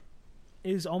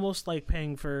is almost like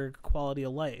paying for quality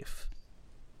of life.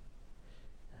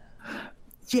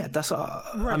 Yeah, that's.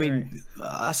 I mean,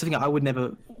 that's the thing. I would never.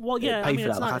 Pay for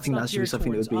that. Like, I think that's really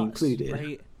something that would be included.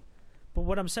 Right? But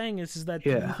what I'm saying is that do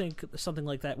you think something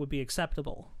like that would be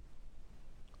acceptable?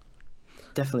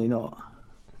 Definitely not.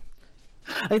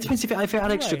 It depends if it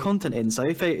had extra content in. So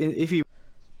if you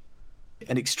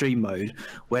an extreme mode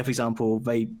where, for example,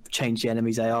 they changed the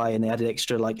enemy's AI and they added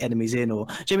extra like enemies in, or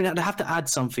do you mean they have to add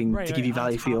something to give you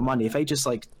value for your money? If they just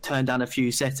like turn down a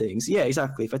few settings,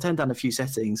 exactly. If I turn down a few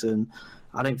settings, and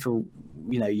I don't feel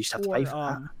you should have to pay for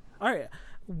that. All right.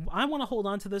 I want to hold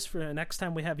on to this for the next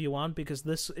time we have you on, because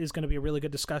this is going to be a really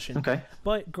good discussion. Okay.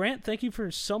 But Grant, thank you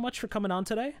so much for coming on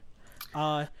today.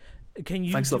 Can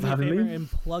you do me a favor and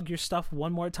plug your stuff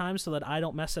one more time so that I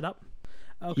don't mess it up?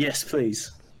 Okay. Yes,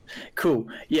 please. Cool.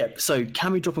 Yeah. So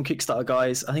KamiDrop on Kickstarter,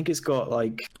 guys. I think it's got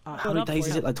like how many days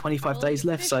is it? Like 25 days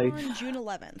left. So on June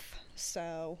 11th.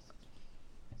 So.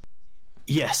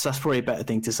 Yes, that's probably a better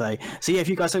thing to say. So yeah, if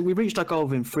you guys, we reached our goal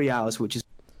within 3 hours, which is.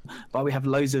 But we have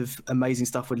loads of amazing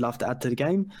stuff we'd love to add to the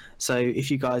game. So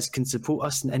if you guys can support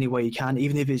us in any way you can,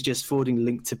 even if it's just forwarding a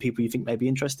link to people you think may be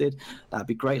interested, that'd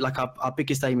be great. Like our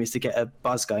biggest aim is to get a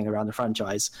buzz going around the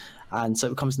franchise, and so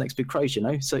it becomes the next big craze,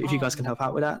 So if you guys can help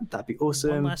out with that, that'd be awesome.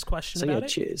 One last question about it.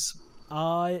 Cheers.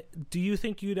 Do you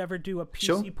think you'd ever do a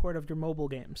PC port of your mobile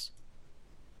games?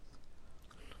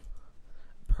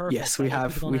 Perfect. Yes, we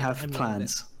have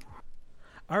plans.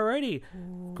 Alrighty,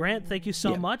 Grant, thank you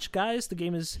so much, guys. The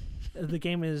game is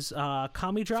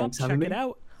KamiDrop. Check it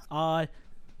out.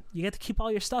 You get to keep all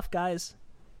your stuff, guys.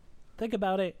 Think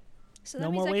about it. So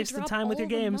no more wasted time with your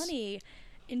games. Money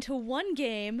into one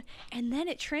game, and then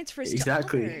it transfers to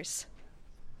others.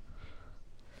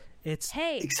 It's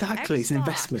Xbox, it's an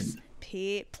investment.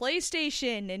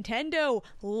 PlayStation, Nintendo,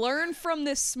 learn from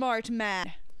this smart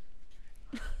man.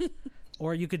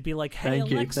 Or you could be like, "Hey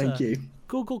Alexa, thank you.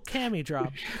 Google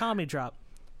KamiDrop.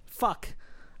 Fuck.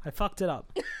 I fucked it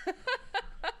up."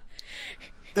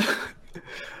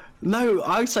 No,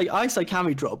 I say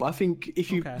KamiDrop. I think if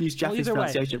you use Japanese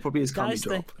pronunciation, it probably is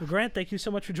KamiDrop. Grant, thank you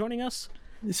so much for joining us.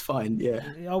 It's fine,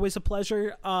 yeah. Always a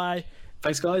pleasure.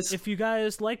 Thanks, guys. If you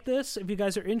guys like this, if you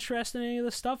guys are interested in any of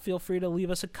this stuff, feel free to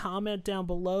leave us a comment down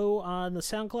below on the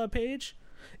SoundCloud page.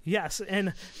 Yes,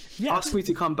 and ask me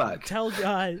to come back. Tell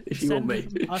if you want me.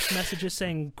 us messages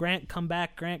saying, "Grant, come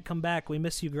back! Grant, come back! We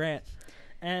miss you, Grant."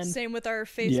 And same with our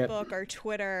Facebook, our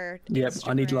Twitter, Instagram.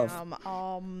 I need love.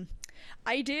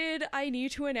 I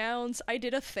need to announce I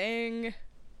did a thing.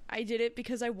 I did it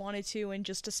because I wanted to and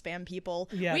just to spam people.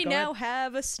 Yeah, we now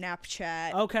have a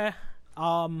Snapchat. Okay.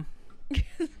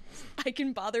 I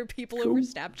can bother people over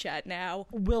Snapchat now.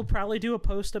 We'll probably do a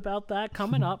post about that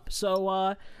coming up.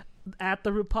 So, at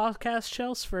the Root Podcast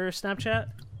Shells for Snapchat?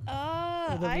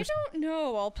 I don't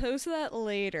know. I'll post that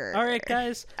later. All right,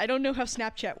 guys. I don't know how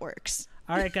Snapchat works.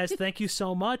 All right, guys. Thank you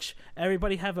so much.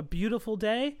 Everybody have a beautiful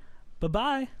day.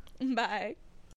 Bye-bye. Bye.